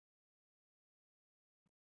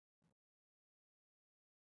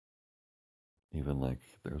 Even like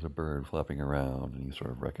there's a bird flapping around and you sort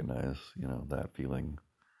of recognize, that feeling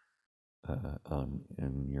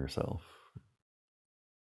in yourself,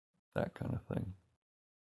 that kind of thing.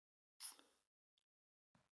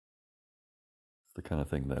 It's the kind of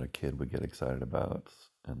thing that a kid would get excited about,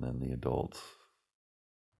 and then the adult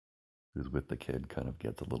who's with the kid kind of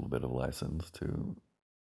gets a little bit of license to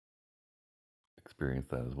experience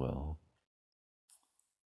that as well,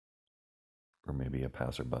 or maybe a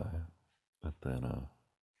passerby. But then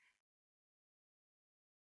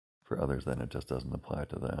for others, then it just doesn't apply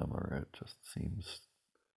to them, or it just seems,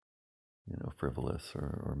 frivolous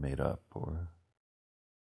or made up or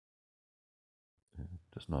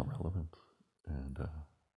just not relevant. And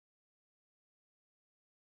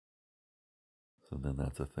so then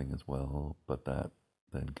that's a thing as well, but that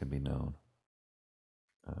then can be known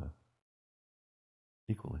uh,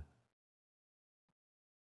 equally,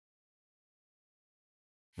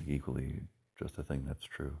 like equally just a thing that's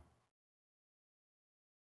true.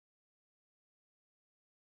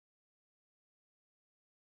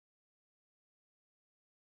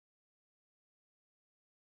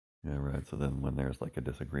 Yeah, right. So then when there's like a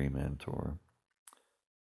disagreement or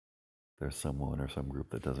there's someone or some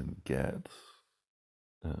group that doesn't get,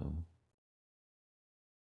 um,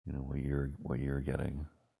 what you're getting,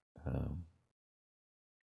 um,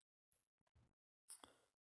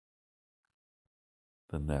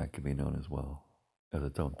 then that can be known as well as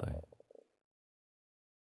its own thing.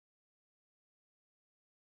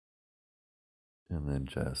 And then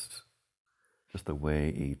just the way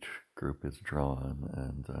each group is drawn,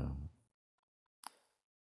 and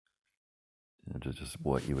just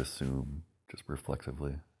what you assume, just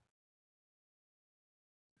reflexively, and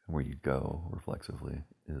where you go reflexively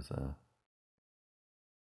is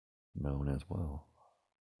known as well.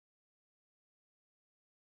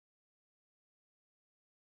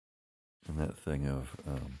 And that thing of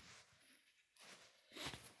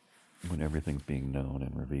when everything's being known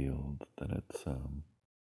and revealed, then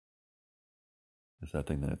it's that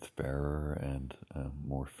thing that it's fairer and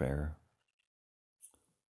more fair,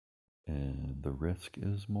 and the risk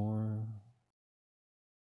is more,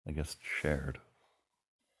 I guess, shared.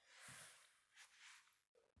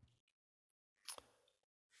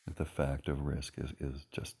 Like the fact of risk is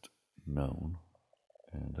just known,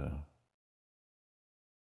 and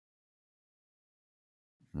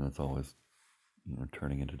it's always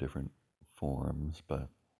turning into different forms, but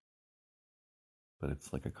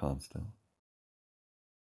it's like a constant,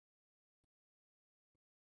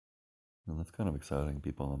 and that's kind of exciting.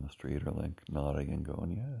 People on the street are like nodding and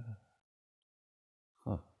going, "Yeah,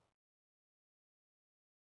 huh,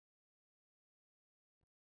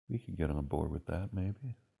 we could get on board with that,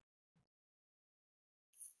 maybe."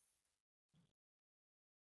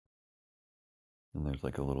 And there's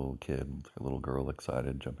like a little kid, a little girl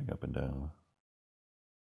excited, jumping up and down,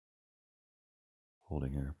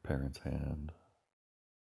 holding her parent's hand.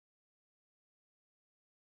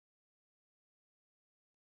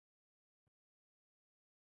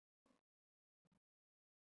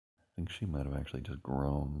 I think she might have actually just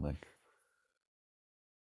grown like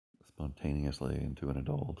spontaneously into an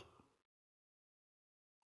adult,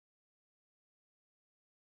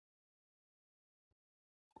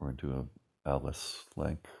 or into a Alice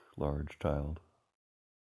like large child.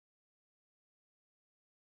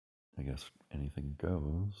 I guess anything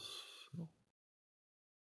goes. Well,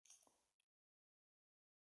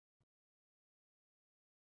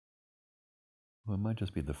 it might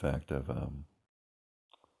just be the fact of,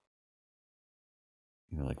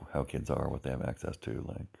 like how kids are, what they have access to.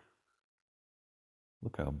 Like,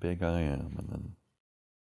 look how big I am, and then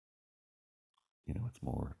it's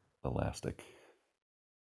more elastic.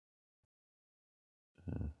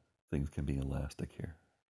 Uh, Things can be elastic here,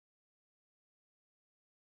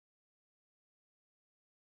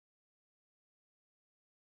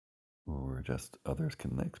 or just others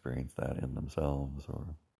can experience that in themselves,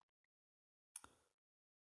 or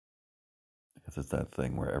I guess it's that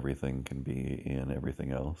thing where everything can be in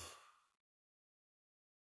everything else.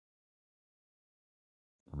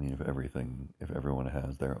 I mean, if everyone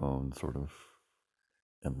has their own sort of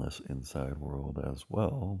endless inside world as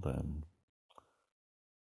well, then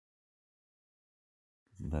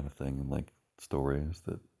Isn't that a thing in like stories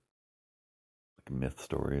that, like myth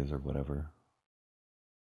stories or whatever?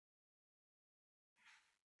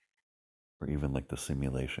 Or even like the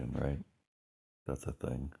simulation, right? That's a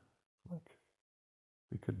thing. Like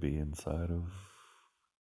we could be inside of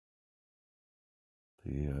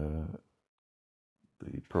the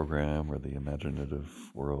the program or the imaginative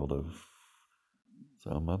world of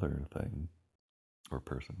some other thing or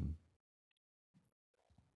person,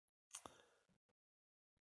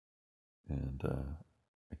 and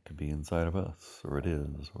it could be inside of us, or it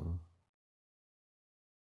is, or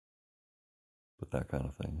but that kind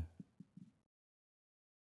of thing.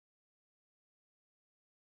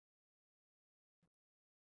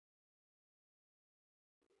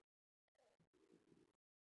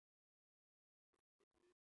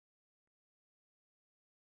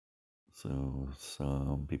 So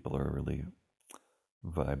some people are really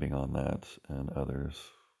vibing on that, and others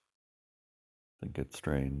think it's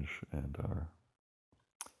strange and are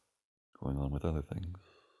going on with other things.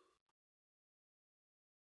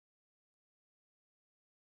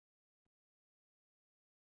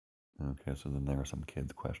 Okay, so then there are some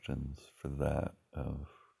kids' questions for that of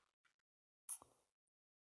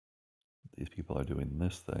these people are doing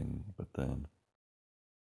this thing, but then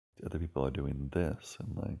the other people are doing this,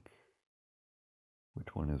 and like,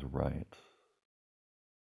 which one is right?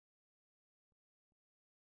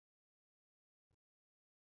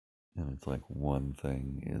 And it's like one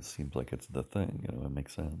thing, it seems like it's the thing, you know, it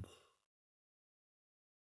makes sense.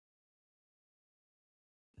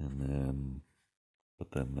 And then,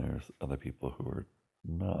 but then there's other people who are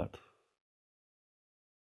not.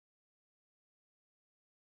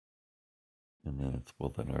 And then it's,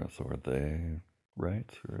 well, then so are they right?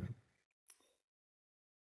 Or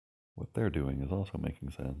what they're doing is also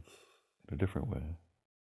making sense in a different way.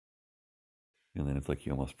 And then it's like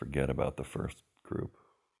you almost forget about the first group.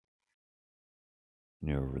 And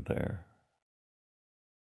you're over there.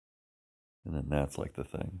 And then that's like the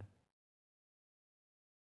thing.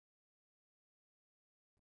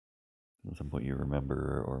 At some point you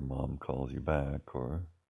remember, or mom calls you back, or.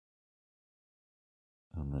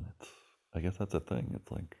 And then it's. I guess that's a thing.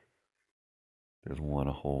 It's like there's one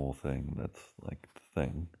whole thing that's like the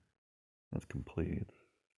thing that's complete.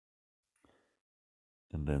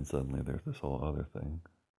 And then suddenly there's this whole other thing.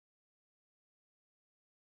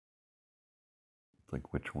 It's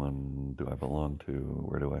like, which one do I belong to?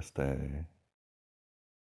 Where do I stay?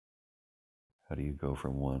 How do you go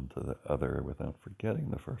from one to the other without forgetting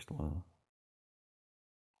the first one?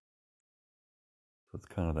 So it's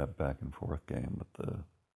kind of that back and forth game that the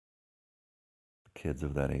kids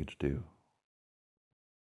of that age do.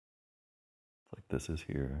 It's like, this is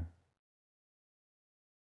here,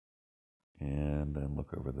 and then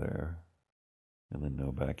look over there, and then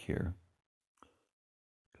no back here,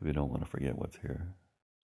 because we don't want to forget what's here.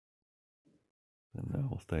 Then no,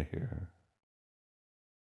 we'll stay here.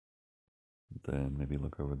 Then maybe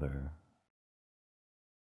look over there.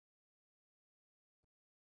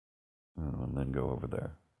 Oh, and then go over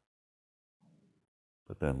there.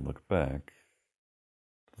 But then look back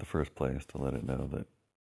to the first place to let it know that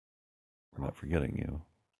we're not forgetting you.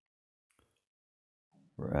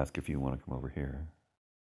 Or ask if you want to come over here.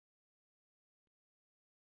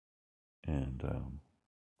 And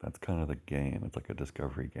that's kind of the game. It's like a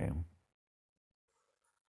discovery game.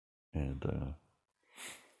 And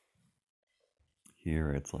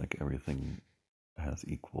here it's like everything has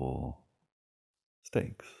equal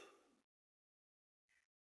stakes.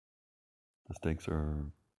 The stakes are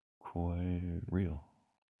quite real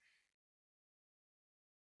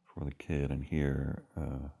for the kid. And here,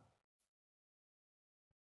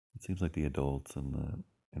 it seems like the adults and the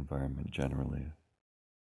environment generally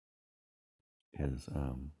is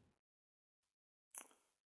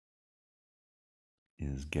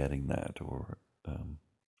is getting that or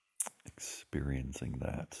experiencing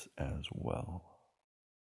that as well,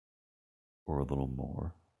 or a little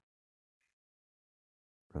more,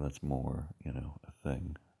 or that's more, you know, a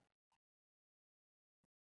thing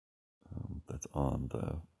that's on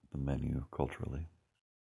the menu culturally.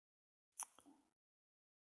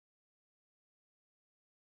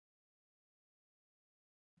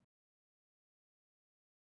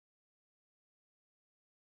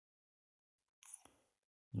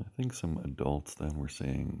 And I think some adults then we're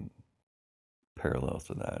seeing parallels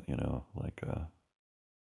to that, you know, like oh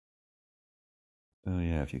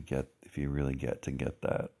yeah, if you really get to get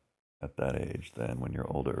that at that age, then when you're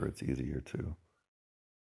older, it's easier to,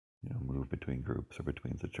 you know, move between groups or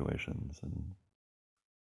between situations, and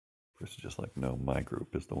versus just like, no, my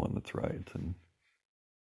group is the one that's right, and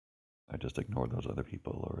I just ignore those other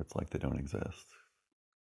people, or it's like they don't exist.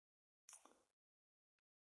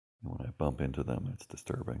 When I bump into them, it's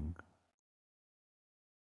disturbing.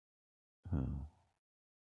 Oh,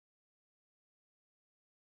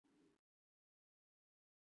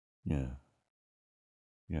 yeah,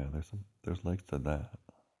 yeah. There's legs to that.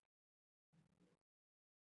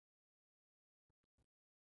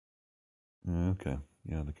 Okay,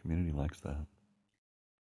 yeah. The community likes that.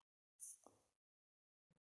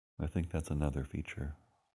 I think that's another feature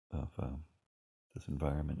of this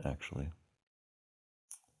environment. Actually,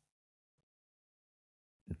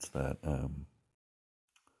 it's that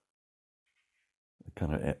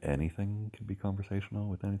kind of anything can be conversational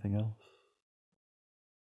with anything else.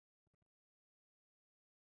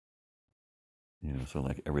 So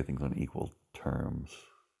like everything's on equal terms,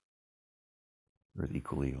 or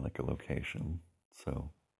equally like a location.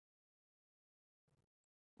 So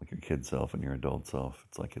like your kid self and your adult self,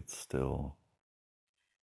 it's like it's still,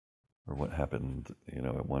 or what happened,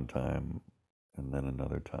 at one time and then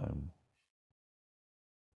another time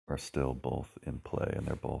are still both in play, and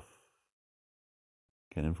they're both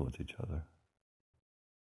can influence each other.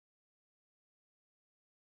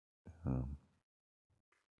 Um,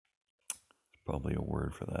 there's probably a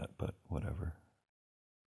word for that, but whatever.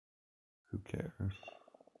 Who cares?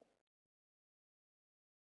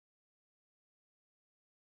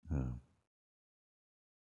 Um,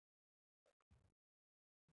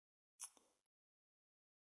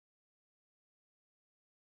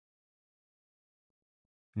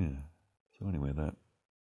 yeah. So anyway, that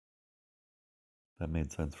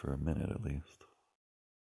made sense for a minute at least.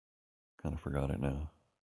 Kind of forgot it now,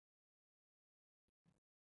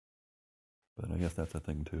 but I guess that's a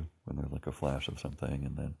thing too. When there's like a flash of something,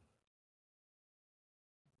 and then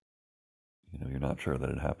you're not sure that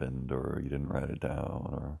it happened, or you didn't write it down,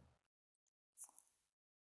 or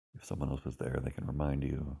if someone else was there, they can remind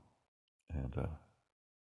you. And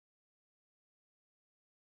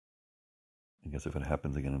I guess if it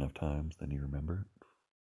happens again enough times, then you remember it.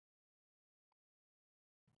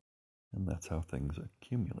 And that's how things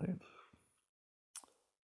accumulate.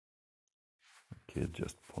 A kid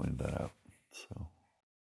just pointed that out. So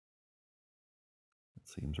it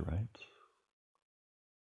seems right.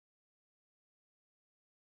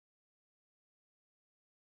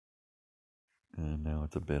 And now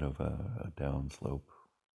it's a bit of a downslope,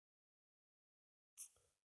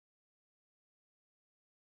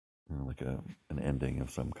 like an ending of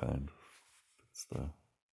some kind. It's the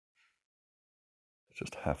it's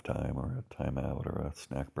just halftime or a timeout or a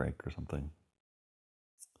snack break or something.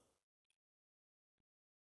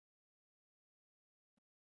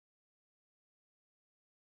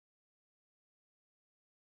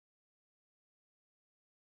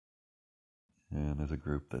 And there's a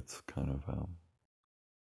group that's kind of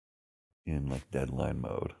in like deadline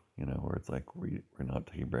mode, where it's like we're not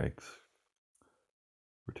taking breaks,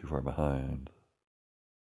 we're too far behind.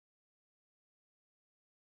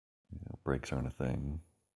 Breaks aren't a thing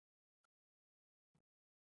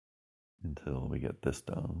until we get this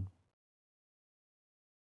done.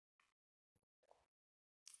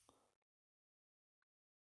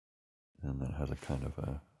 And that has a kind of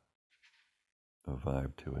a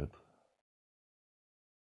vibe to it.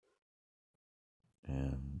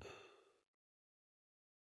 And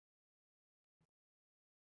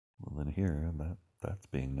well, then here, that's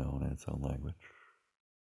being known in its own language.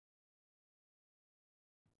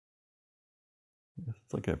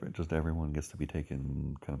 It's like just everyone gets to be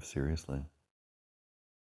taken kind of seriously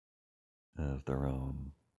as their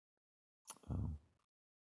own um,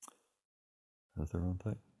 as their own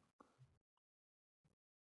thing.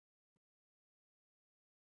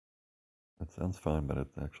 It sounds fine, but it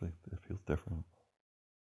feels different.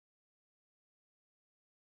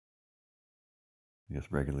 I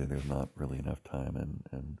guess regularly there's not really enough time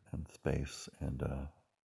and space and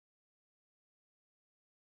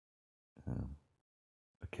um,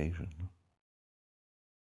 occasion,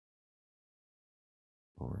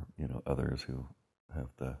 or others who have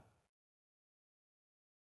the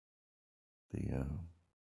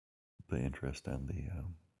the interest and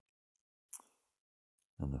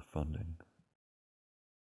the funding.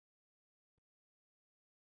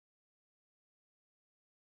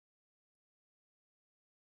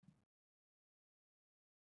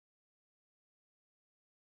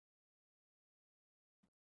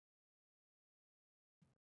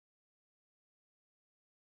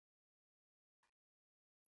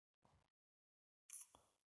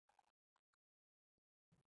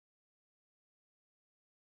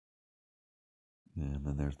 And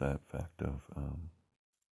then there's that fact of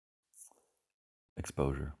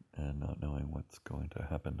exposure and not knowing what's going to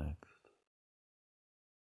happen next.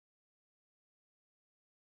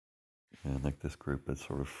 And like this group is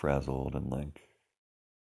sort of frazzled and like,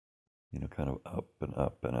 kind of up and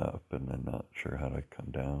up and up and then not sure how to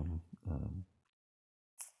come down.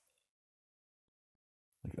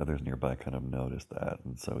 Like others nearby kind of notice that.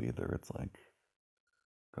 And so either it's like,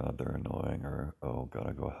 God, they're annoying, or, oh,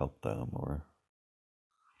 gotta go help them,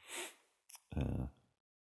 uh,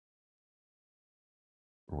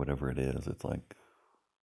 or whatever it is. It's like,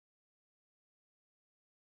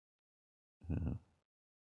 uh,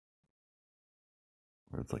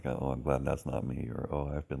 where it's like, oh, I'm glad that's not me, or oh,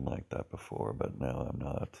 I've been like that before, but now I'm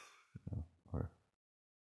not, or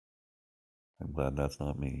I'm glad that's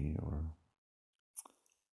not me, or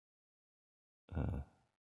uh,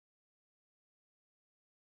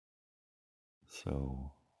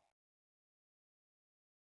 so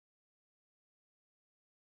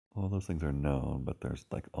all those things are known, but there's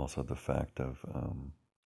like also the fact of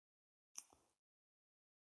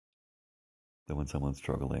that when someone's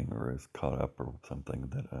struggling or is caught up or something,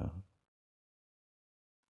 that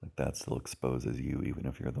like that still exposes you, even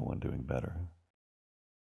if you're the one doing better.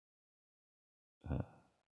 Uh,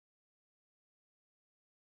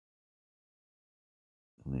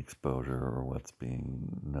 and the exposure or what's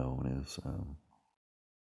being known is,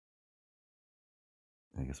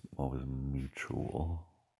 I guess, always mutual.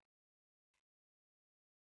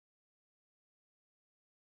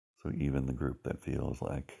 So even the group that feels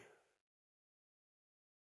like,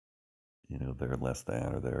 they're less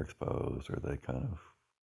than or they're exposed or they kind of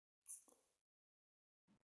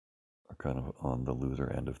are kind of on the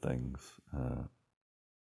loser end of things,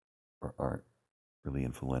 or aren't really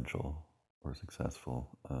influential or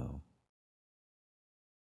successful, um,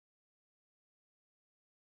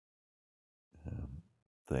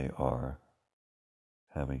 they are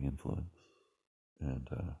having influence and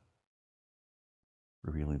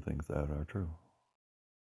revealing things that are true.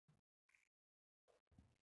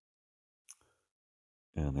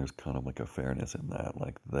 And there's kind of like a fairness in that.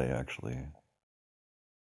 Like they actually,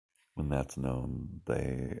 when that's known,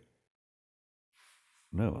 they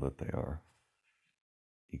know that they are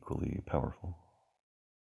equally powerful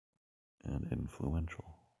and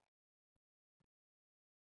influential.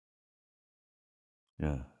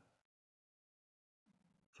 Yeah.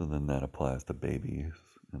 So then that applies to babies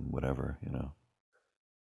and whatever,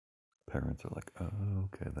 Parents are like, oh,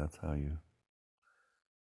 okay, that's how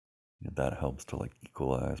that helps to like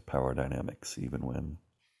equalize power dynamics, even when,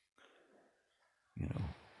 you know,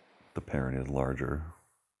 the parent is larger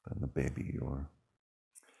than the baby or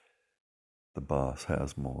the boss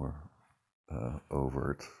has more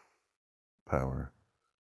overt power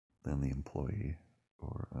than the employee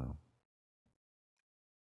or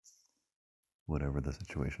whatever the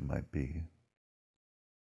situation might be.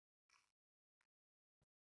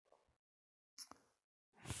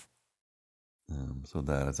 So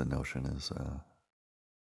that as a notion is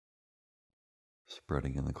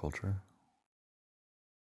spreading in the culture.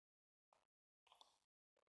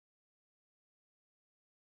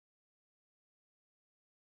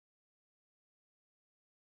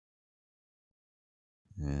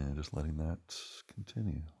 And just letting that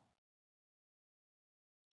continue.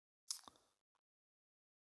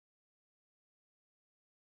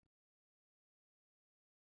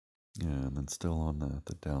 Yeah, and then still on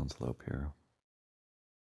the downslope here.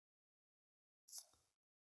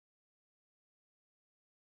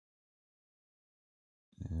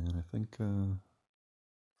 And I think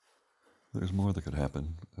there's more that could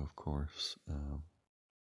happen, of course. I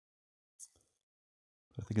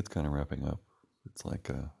think it's kind of wrapping up. It's like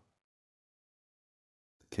the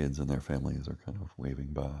kids and their families are kind of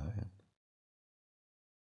waving by and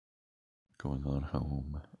going on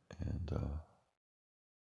home. And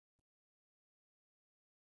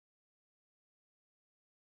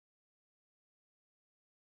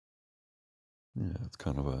yeah, it's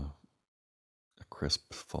kind of a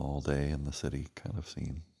crisp fall day in the city kind of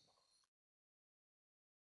scene.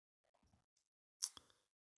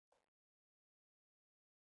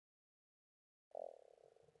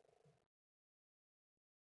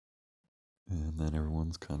 And then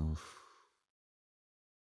everyone's kind of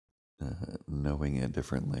knowing it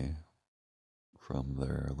differently from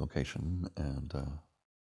their location and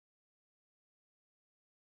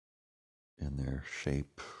in their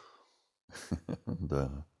shape. and,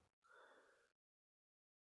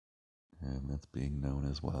 and that's being known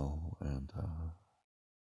as well. And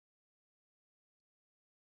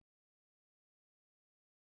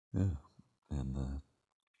yeah, and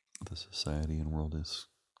the society and world is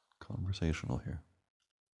conversational here.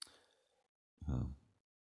 Um,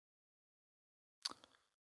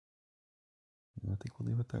 I think we'll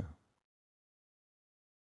leave it there.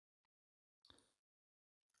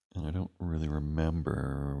 And I don't really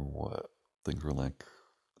remember what things were like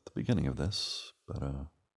at the beginning of this, but I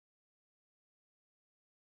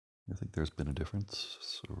think there's been a difference,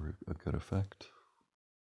 or a good effect.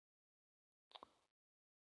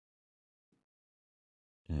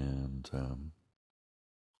 And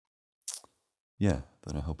yeah,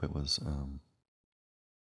 then I hope it was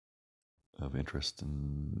of interest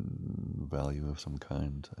and value of some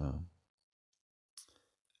kind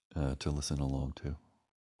to listen along to,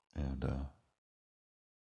 and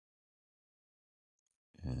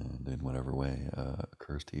in whatever way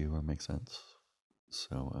occurs to you or makes sense.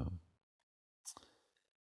 So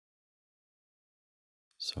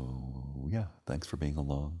yeah, thanks for being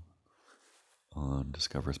along on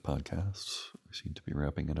Discover's podcast. We seem to be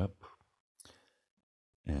wrapping it up,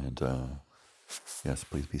 and yes,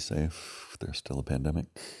 please be safe. There's still a pandemic,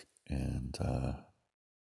 and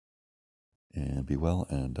be well.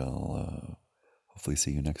 And I'll hopefully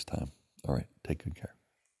see you next time. All right, take good care.